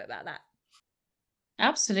talk a little bit about that?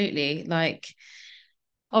 Absolutely. Like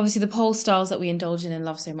obviously the pole styles that we indulge in and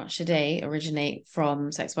love so much today originate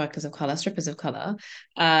from sex workers of color, strippers of color.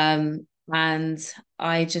 And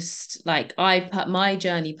I just like my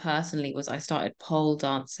journey personally was I started pole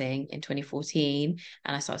dancing in 2014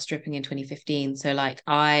 and I started stripping in 2015. So like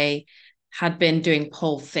I had been doing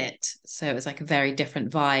pole fit, so it was like a very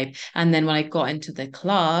different vibe. And then when I got into the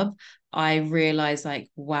club, I realized like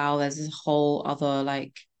wow, there's this whole other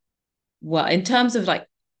like well in terms of like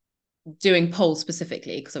doing pole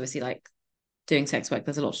specifically, because obviously like doing sex work,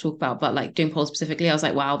 there's a lot to talk about, but like doing pole specifically, I was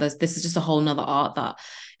like, wow, this is just a whole nother art that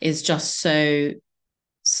is just so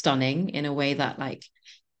stunning in a way that like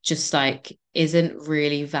just like isn't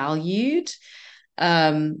really valued.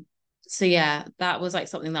 Um, so yeah, that was like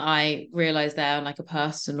something that I realized there on like a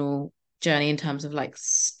personal journey in terms of like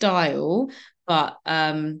style. But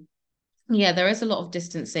Yeah, there is a lot of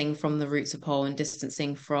distancing from the roots of pole and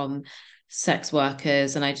distancing from sex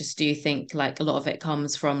workers. And I just do think like a lot of it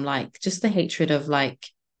comes from like just the hatred of like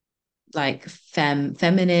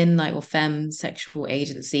feminine like or femme sexual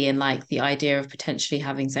agency and like the idea of potentially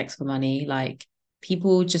having sex for money. Like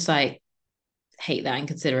people just like hate that and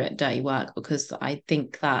consider it dirty work because I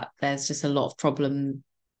think that there's just a lot of problem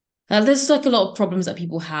there's like a lot of problems that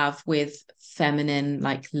people have with feminine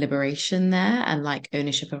like liberation there and like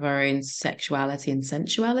ownership of our own sexuality and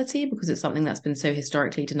sensuality because it's something that's been so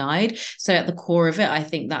historically denied. So at the core of it, I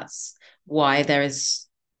think why there is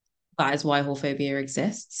that is why whorephobia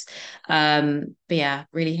exists. But yeah,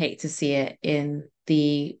 really hate to see it in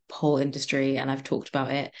the whole industry, and I've talked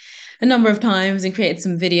about it a number of times and created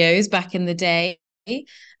some videos back in the day.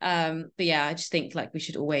 But yeah, I just think like we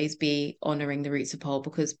should always be honoring the roots of pole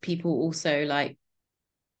because people also like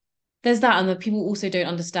there's that, and the people also don't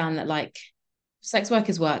understand that like sex work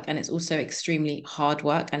is work and it's also extremely hard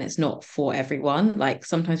work and it's not for everyone. Like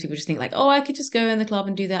sometimes people just think like, oh, I could just go in the club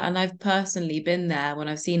and do that. And I've personally been there when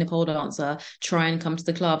I've seen a pole dancer try and come to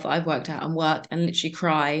the club that I've worked at and work and literally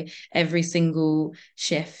cry every single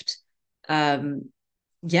shift. Um,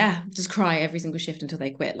 yeah, just cry every single shift until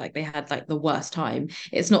they quit. Like they had like the worst time.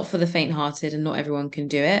 It's not for the faint-hearted and not everyone can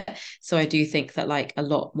do it. So I do think that like a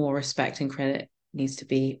lot more respect and credit needs to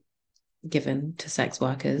be given to sex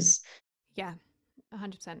workers. Yeah,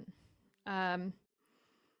 100%. Um,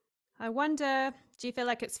 I wonder, do you feel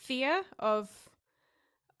like it's fear of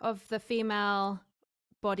the female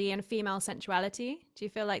body and female sensuality? Do you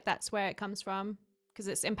feel like that's where it comes from? Because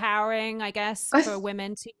it's empowering, I guess, I for th-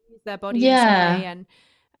 women to use their body in some way yeah. and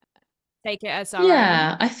take it as our own.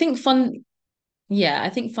 Yeah, I think fun yeah, I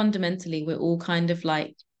think fundamentally we're all kind of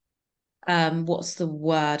like what's the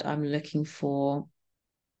word I'm looking for?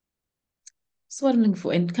 What's the word I'm looking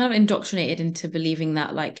for? In kind of indoctrinated into believing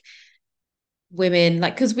that like women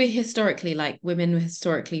like because we're historically like women were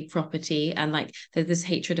historically property and like there's this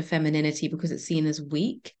hatred of femininity because it's seen as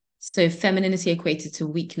weak. So femininity equated to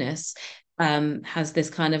weakness has this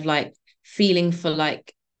kind of like feeling for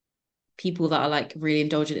like people that are like really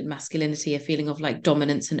indulgent in masculinity, a feeling of like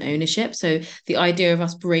dominance and ownership. So the idea of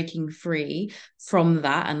us breaking free from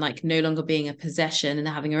that and like no longer being a possession and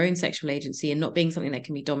having our own sexual agency and not being something that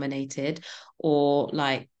can be dominated or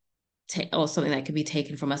like or something that can be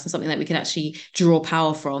taken from us and something that we can actually draw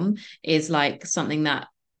power from is like something that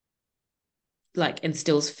like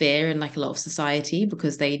instills fear in like a lot of society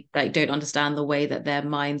because they like don't understand the way that their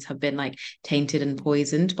minds have been like tainted and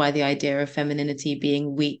poisoned by the idea of femininity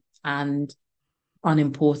being weak and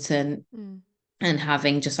unimportant Mm, and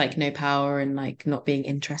having just like no power and like not being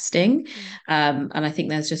interesting. mm, And I think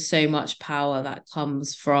there's just so much power that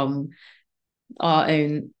comes from our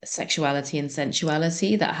own sexuality and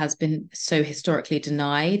sensuality that has been so historically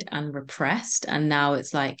denied and repressed. And now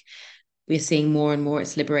it's like we're seeing more and more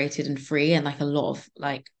it's liberated and free. And like a lot of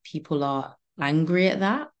like people are angry at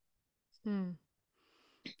that. mm.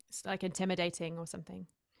 It's like intimidating or something.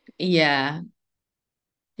 Yeah.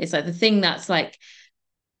 It's like the thing that's like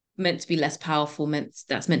meant to be less powerful,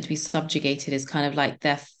 that's meant to be subjugated is kind of like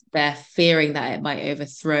they're fearing that it might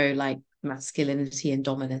overthrow like masculinity and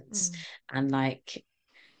dominance Mm. and like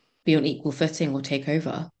be on equal footing or take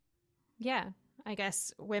over. Yeah, I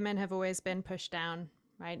guess women have always been pushed down,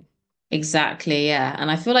 right? Exactly, yeah. And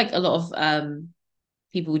I feel like a lot of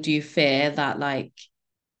people do fear that like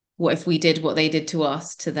what if we did what they did to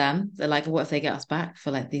us to them? They're like, what if they get us back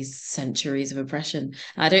for like these centuries of oppression?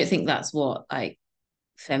 And I don't think that's what like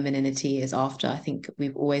femininity is after. I think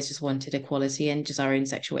we've always just wanted equality and just our own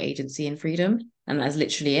sexual agency and freedom. And that's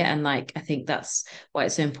literally it. And like, I think that's why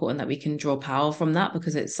it's so important that we can draw power from that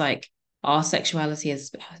because it's like our sexuality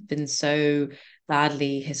has been so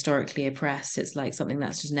badly historically oppressed. It's like something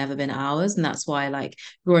that's just never been ours. And that's why like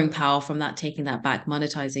drawing power from that, taking that back,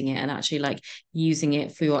 monetizing it, and actually like using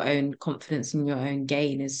it for your own confidence and your own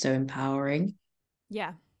gain is so empowering.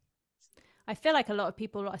 Yeah. I feel like a lot of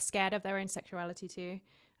people are scared of their own sexuality too.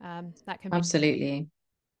 That can be. Absolutely.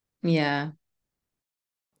 Yeah.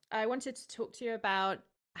 I wanted to talk to you about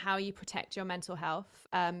how you protect your mental health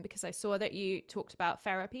because I saw that you talked about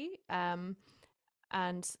therapy.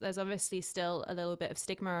 And there's obviously still a little bit of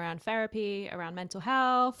stigma around therapy, around mental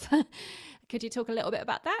health. Could you talk a little bit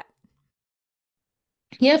about that?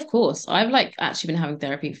 Yeah, of course. I've like actually been having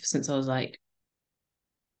therapy since I was like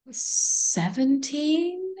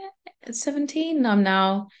 17, 17. I'm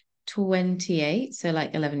now 28, so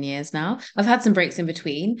like 11 years now. I've had some breaks in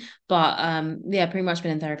between, but yeah, pretty much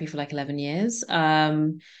been in therapy for like 11 years. Yeah,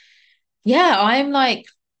 I'm like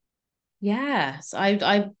yes,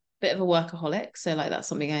 I bit of a workaholic, so like that's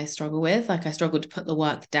something I struggle with. Like I struggle to put the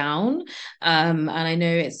work down. And I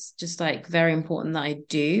know it's just like very important that I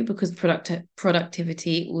do, because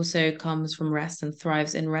productivity also comes from rest and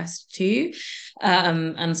thrives in rest too.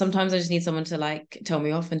 And sometimes I just need someone to like tell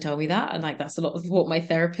me off and tell me that. And like that's a lot of what my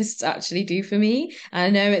therapists actually do for me. And I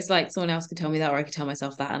know it's like someone else could tell me that, or I could tell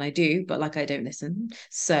myself that, and I do, but like I don't listen.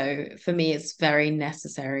 So for me, it's very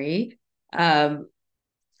necessary. Um,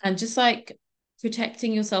 and just like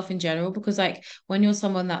protecting yourself in general, because like when you're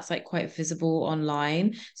someone that's like quite visible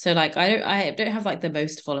online, so like I don't have like the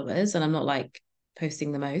most followers, and I'm not like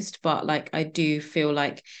posting the most, but like I do feel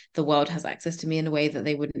like the world has access to me in a way that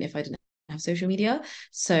they wouldn't if I didn't have social media.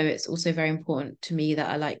 So it's also very important to me that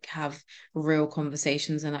I like have real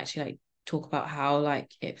conversations and actually like talk about how like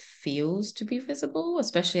it feels to be visible,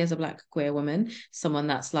 especially as a Black queer woman, someone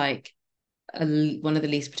that's like one of the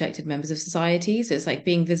least protected members of society. So it's like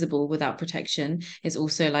being visible without protection is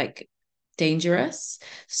also like dangerous.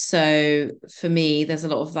 So for me, there's a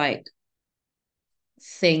lot of like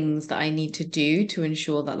things that I need to do to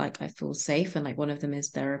ensure that like I feel safe. And like one of them is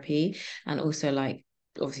therapy, and also like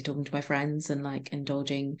obviously talking to my friends and like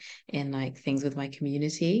indulging in like things with my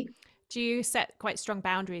community. Do you set quite strong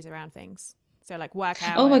boundaries around things? So like work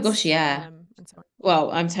Oh my gosh, hours, yeah. and so on.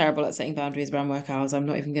 Well, I'm terrible at setting boundaries around work hours. I'm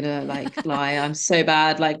not even gonna like lie. I'm so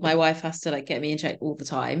bad. Like my wife has to like get me in check all the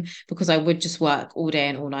time, because I would just work all day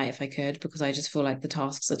and all night if I could, because I just feel like the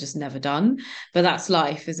tasks are just never done. But that's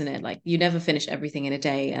life, isn't it? Like you never finish everything in a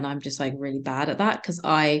day, and I'm just like really bad at that, because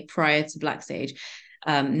I, prior to Black Stage,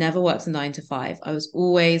 never worked a 9 to 5. I was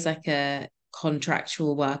always like a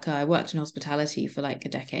contractual worker. I worked in hospitality for like a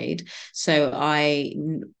decade. So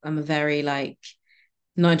I'm a very like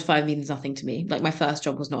 9 to 5 means nothing to me. Like my first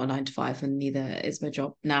job was not a 9 to 5, and neither is my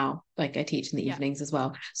job now. Like I teach in the Yeah. evenings as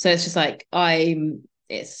well. So it's just like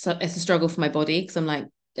it's a struggle for my body, because I'm like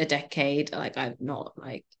a decade, like I'm not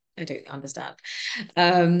like I don't understand.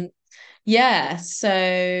 Um yeah, so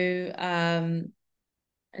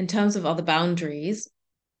in terms of other boundaries,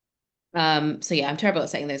 so yeah, I'm terrible at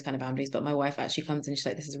setting those kind of boundaries, but my wife actually comes and she's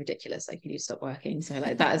like, this is ridiculous. Like, you need to stop working. So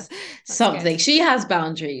like that is That's good. something. She has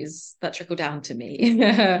boundaries that trickle down to me.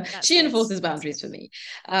 That's She good. enforces That's boundaries good. for me.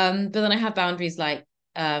 But then I have boundaries like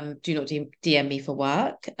do not DM me for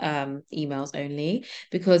work, emails only,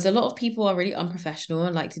 because a lot of people are really unprofessional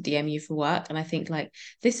and like to DM you for work. And I think like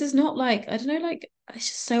this is not like, I don't know, like it's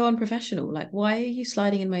just so unprofessional. Like, why are you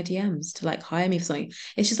sliding in my DMs to like hire me for something?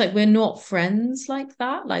 It's just like we're not friends like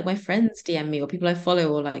that. Like my friends DM me, or people I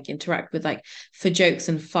follow or like interact with like for jokes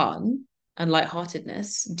and fun and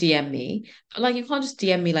lightheartedness, DM me. But like you can't just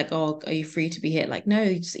DM me like, oh, are you free to be here? Like, no,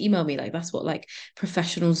 you just email me. Like that's what like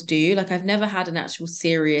professionals do. Like I've never had an actual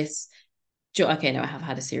serious job. Okay, no, I have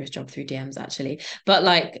had a serious job through DMs actually. But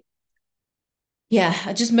like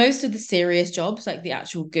yeah, just most of the serious jobs, like the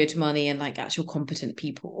actual good money and like actual competent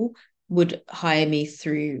people would hire me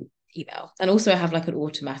through email. And also I have like an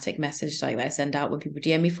automatic message like that I send out when people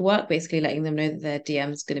DM me for work, basically letting them know that their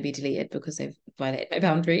DM is going to be deleted because they've violated my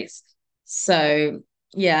boundaries. So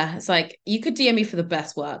yeah, it's like you could DM me for the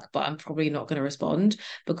best work, but I'm probably not going to respond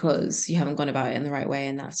because you haven't gone about it in the right way.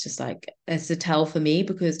 And that's just like it's a tell for me,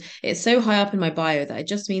 because it's so high up in my bio that it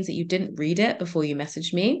just means that you didn't read it before you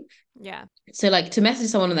messaged me. Yeah. So like to message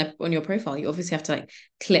someone on your profile, you obviously have to like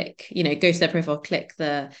click, go to their profile, click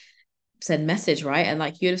the send message, right? And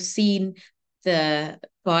like you'd have seen the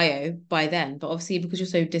bio by then, but obviously because you're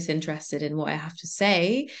so disinterested in what I have to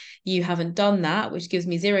say, you haven't done that, which gives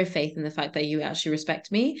me zero faith in the fact that you actually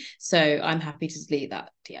respect me. So I'm happy to delete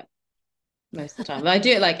that DM most of the time. I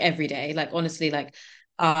do it like every day. Like honestly, like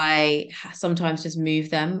I sometimes just move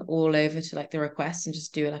them all over to like the requests and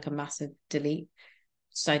just do like a massive delete,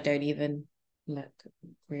 so I don't even look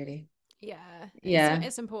really. Yeah, Yeah,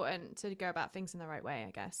 it's important to go about things in the right way,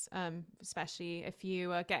 I guess. Especially if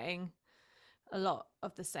you are getting a lot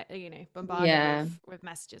of the bombarded yeah. with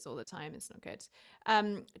messages all the time. It's not good.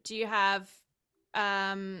 Do you have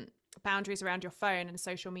boundaries around your phone and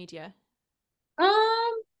social media?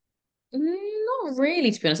 Um, not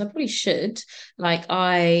really, to be honest. I probably should. Like,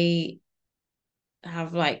 I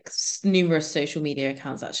have like numerous social media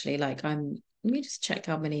accounts actually. Like, let me just check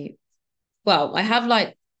how many. Well, I have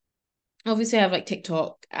like obviously I have like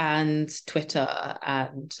TikTok and Twitter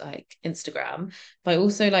and like Instagram, but I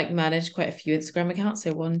also like manage quite a few Instagram accounts.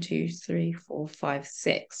 So one, two, three, four, five,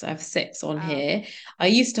 six. I have six on Wow. here. I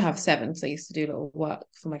used to have seven, so I used to do a little work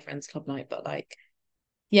for my friends' club night, but like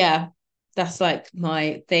yeah, that's like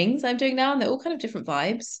my things I'm doing now, and they're all kind of different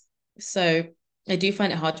vibes. So I do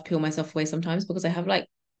find it hard to peel myself away sometimes, because I have like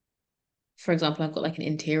for example, I've got like an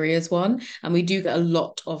interiors one, and we do get a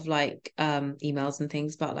lot of like emails and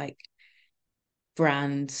things about like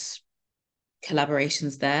brands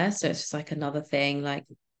collaborations there. So it's just like another thing, like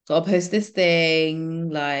gotta post this thing.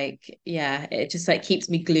 Like, yeah, it just like keeps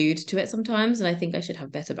me glued to it sometimes. And I think I should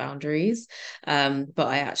have better boundaries. But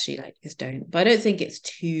I actually like just don't. But I don't think it's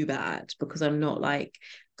too bad because I'm not like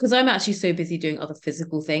because I'm actually so busy doing other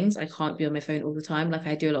physical things. I can't be on my phone all the time. Like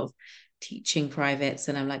I do a lot of teaching privates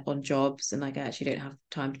and I'm like on jobs and like I actually don't have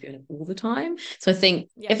time to be on it all the time. So I think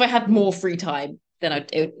Yeah. if I had more free time, then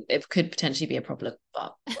it could potentially be a problem.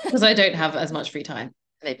 But because I don't have as much free time.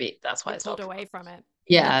 Maybe that's why You're it's not pulled a away problem. from it.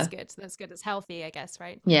 That's Yeah. good. That's good. It's healthy, I guess,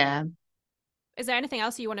 right? Yeah. Is there anything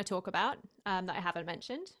else you want to talk about that I haven't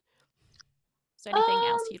mentioned? Is there anything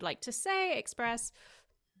else Um, you'd like to say, express?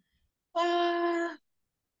 uh,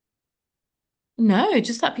 no,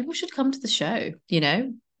 just that people should come to the show, you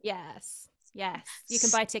know? Yes. Yes. You can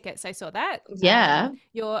buy tickets. I saw that. Yeah.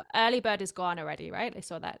 Your early bird is gone already, right? I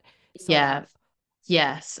saw that. Sold Yeah. out.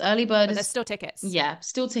 Yes. Early bird But there's is, still tickets. yeah,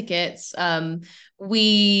 still tickets.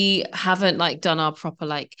 We haven't like done our proper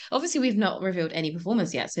like obviously we've not revealed any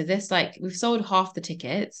performance yet. So this like we've sold half the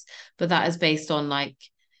tickets, but that is based on like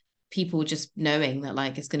people just knowing that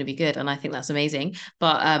like it's going to be good and I think that's amazing,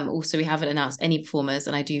 but also we haven't announced any performers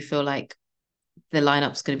and I do feel like the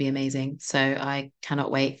lineup's going to be amazing, so I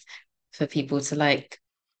cannot wait for people to like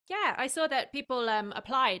Yeah, I saw that people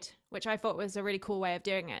applied, which I thought was a really cool way of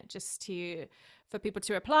doing it, just to for people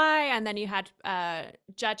to apply, and then you had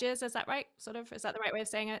judges. Is that right? Sort of. Is that the right way of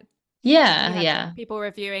saying it? And you yeah, had yeah, people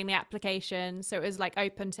reviewing the application, so it was like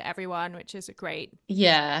open to everyone, which is great.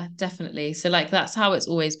 yeah, definitely. So like that's how it's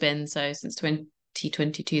always been, so since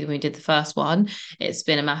 2022 when we did the first one, it's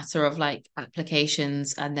been a matter of like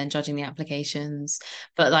applications and then judging the applications,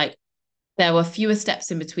 but like there were fewer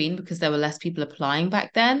steps in between because there were less people applying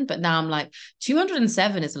back then. But now I'm like,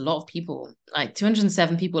 207 is a lot of people. Like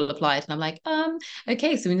 207 people applied. And I'm like,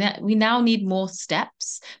 okay, so we now need more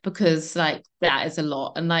steps because like that is a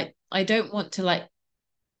lot. And like I don't want to like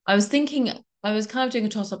I was thinking I was kind of doing a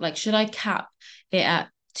toss up, like, should I cap it at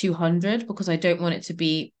 200 because I don't want it to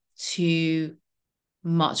be too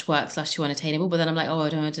much work slash too unattainable. But then I'm like, oh, I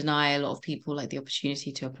don't want to deny a lot of people like the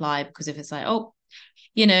opportunity to apply because if it's like, oh,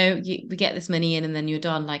 we get this many in and then you're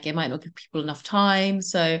done. Like it might not give people enough time.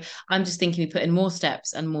 So I'm just thinking we put in more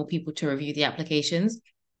steps and more people to review the applications.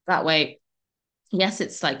 That way, yes,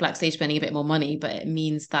 it's like Blackstage spending a bit more money, but it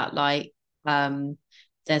means that like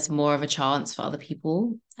there's more of a chance for other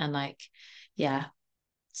people. And like, yeah.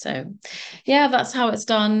 So yeah, that's how it's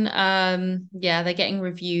done. Yeah, they get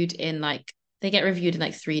reviewed in like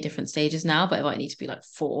three different stages now, but it might need to be like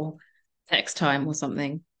four next time or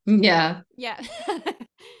something. Yeah. Yeah.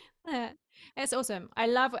 Yeah. It's awesome. I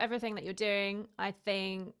love everything that you're doing. I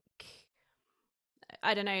think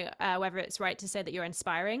I don't know whether it's right to say that you're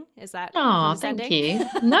inspiring. Is that Oh, thank condescending? you.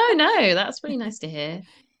 No, no, that's really nice to hear.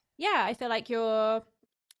 Yeah, I feel like you're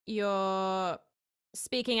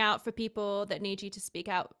speaking out for people that need you to speak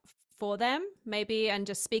out for them, maybe, and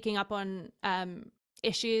just speaking up on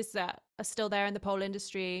issues that are still there in the pole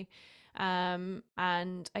industry. And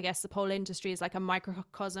I guess the pole industry is like a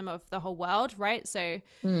microcosm of the whole world, right? So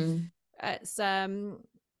Mm, it's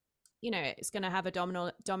it's going to have a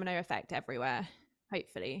domino effect everywhere,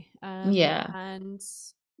 hopefully. yeah, And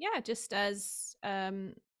yeah, just as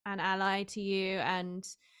an ally to you, and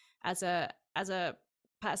as a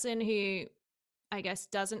person who I guess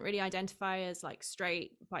doesn't really identify as like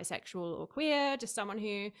straight, bisexual, or queer, just someone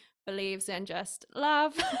who believes in just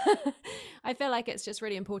love. I feel like it's just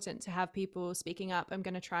really important to have people speaking up. I'm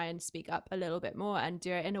going to try and speak up a little bit more and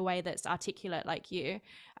do it in a way that's articulate like you,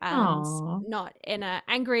 and oh. not in a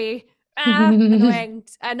angry, But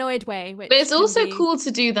annoyed way, which it's can also be. cool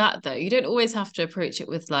to do that though. You don't always have to approach it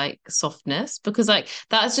with like softness because like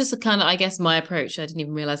that's just a kind of I guess my approach. I didn't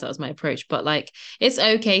even realize that was my approach, but like it's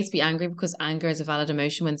okay to be angry because anger is a valid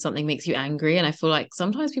emotion when something makes you angry. And I feel like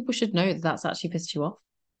sometimes people should know that that's actually pissed you off.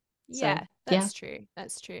 So Yeah, yeah, that's true.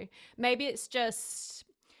 That's true. Maybe it's just,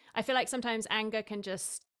 I feel like sometimes anger can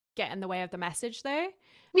just get in the way of the message though.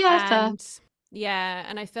 yeah, fair. And yeah,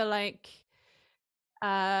 and I feel like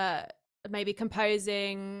uh maybe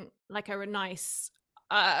composing like a nice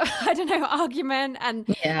I don't know, argument, and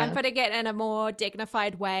Yeah, putting it in a more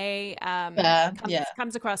dignified way fair. Yeah,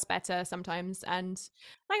 comes across better sometimes. And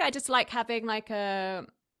like I just like having like a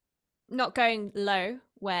not going low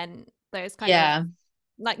when those kind of yeah.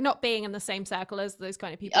 like not being in the same circle as those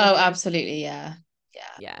kind of people Oh, who absolutely. Yeah,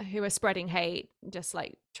 yeah, who are spreading hate, just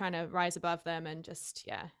like trying to rise above them. And just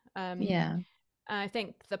um yeah, I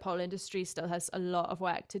think the pole industry still has a lot of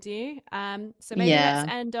work to do. So maybe let's yeah.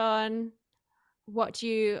 end on what do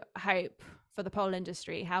you hope for the pole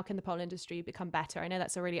industry? How can the pole industry become better? I know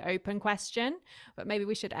that's a really open question, but maybe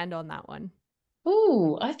we should end on that one.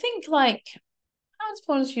 Oh, I think like how does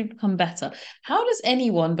policy become better? How does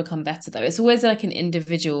anyone become better though? It's always like an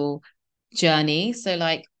individual journey. So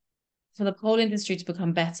like for the pole industry to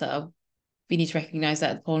become better, we need to recognize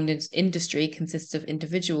that the pole industry consists of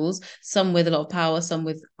individuals, some with a lot of power, some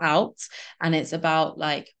without, and it's about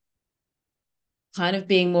like kind of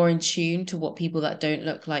being more in tune to what people that don't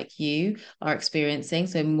look like you are experiencing.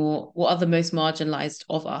 So more, what are the most marginalized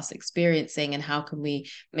of us experiencing, and how can we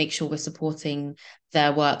make sure we're supporting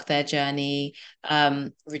their work, their journey,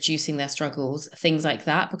 reducing their struggles, things like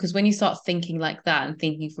that. Because when you start thinking like that and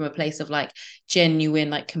thinking from a place of like genuine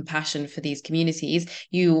like compassion for these communities,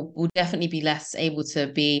 you will definitely be less able to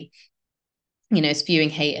be, you know, spewing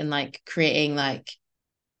hate and like creating like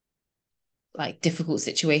difficult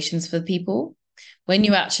situations for people when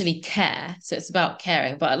you actually care. So it's about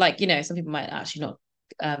caring, but like, you know, some people might actually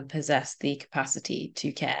not possess the capacity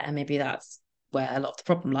to care, and maybe that's where a lot of the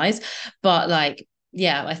problem lies. But like,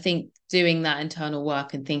 yeah, I think doing that internal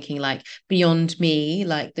work and thinking like beyond me,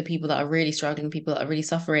 like the people that are really struggling, people that are really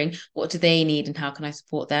suffering, what do they need and how can I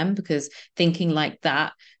support them? Because thinking like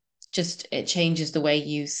that, just it changes the way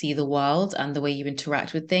you see the world and the way you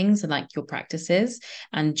interact with things and like your practices,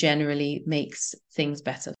 and generally makes things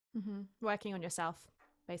better. Working on yourself,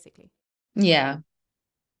 basically. Yeah.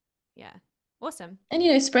 Yeah. Awesome. And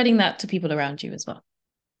you know, spreading that to people around you as well.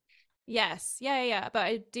 Yes. Yeah. But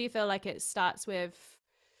I do feel like it starts with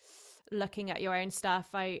looking at your own stuff.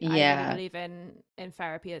 I really Yeah, believe in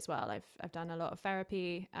therapy as well. I've done a lot of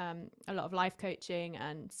therapy, a lot of life coaching,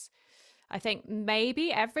 and I think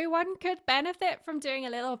maybe everyone could benefit from doing a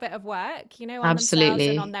little bit of work, you know, on themselves and on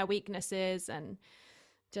absolutely. their weaknesses, and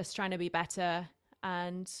just trying to be better,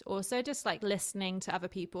 and also just like listening to other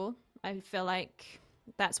people. I feel like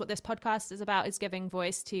that's what this podcast is about, is giving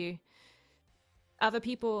voice to other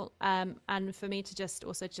people, and for me to just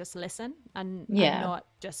also just listen and Yeah, not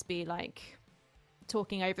just be like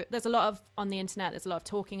talking over. There's a lot of on the internet, there's a lot of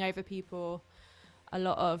talking over people, a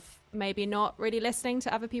lot of maybe not really listening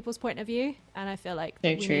to other people's point of view, and I feel like so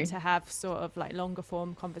we need true. to have sort of like longer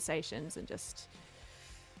form conversations and just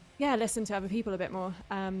listen to other people a bit more.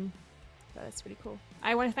 That's really cool.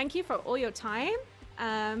 I want to thank you for all your time,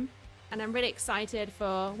 and I'm really excited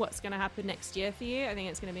for what's going to happen next year for you. I think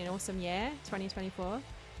it's going to be an awesome year, 2024.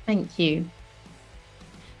 Thank you.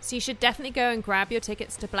 So you should definitely go and grab your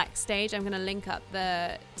tickets to Black Stage. I'm going to link up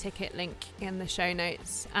the ticket link in the show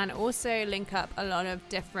notes, and also link up a lot of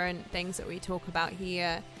different things that we talk about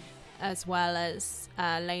here, as well as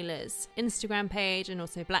Leila's Instagram page and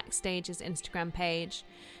also Black Stage's Instagram page.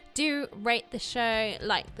 Do rate the show,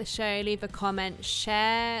 like the show, leave a comment,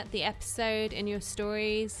 share the episode in your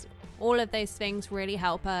stories. All of those things really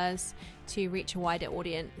help us to reach a wider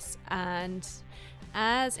audience. And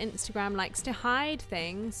as Instagram likes to hide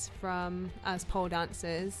things from us pole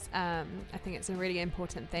dancers, I think it's a really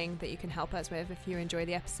important thing that you can help us with if you enjoy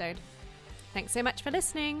the episode. Thanks so much for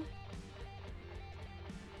listening.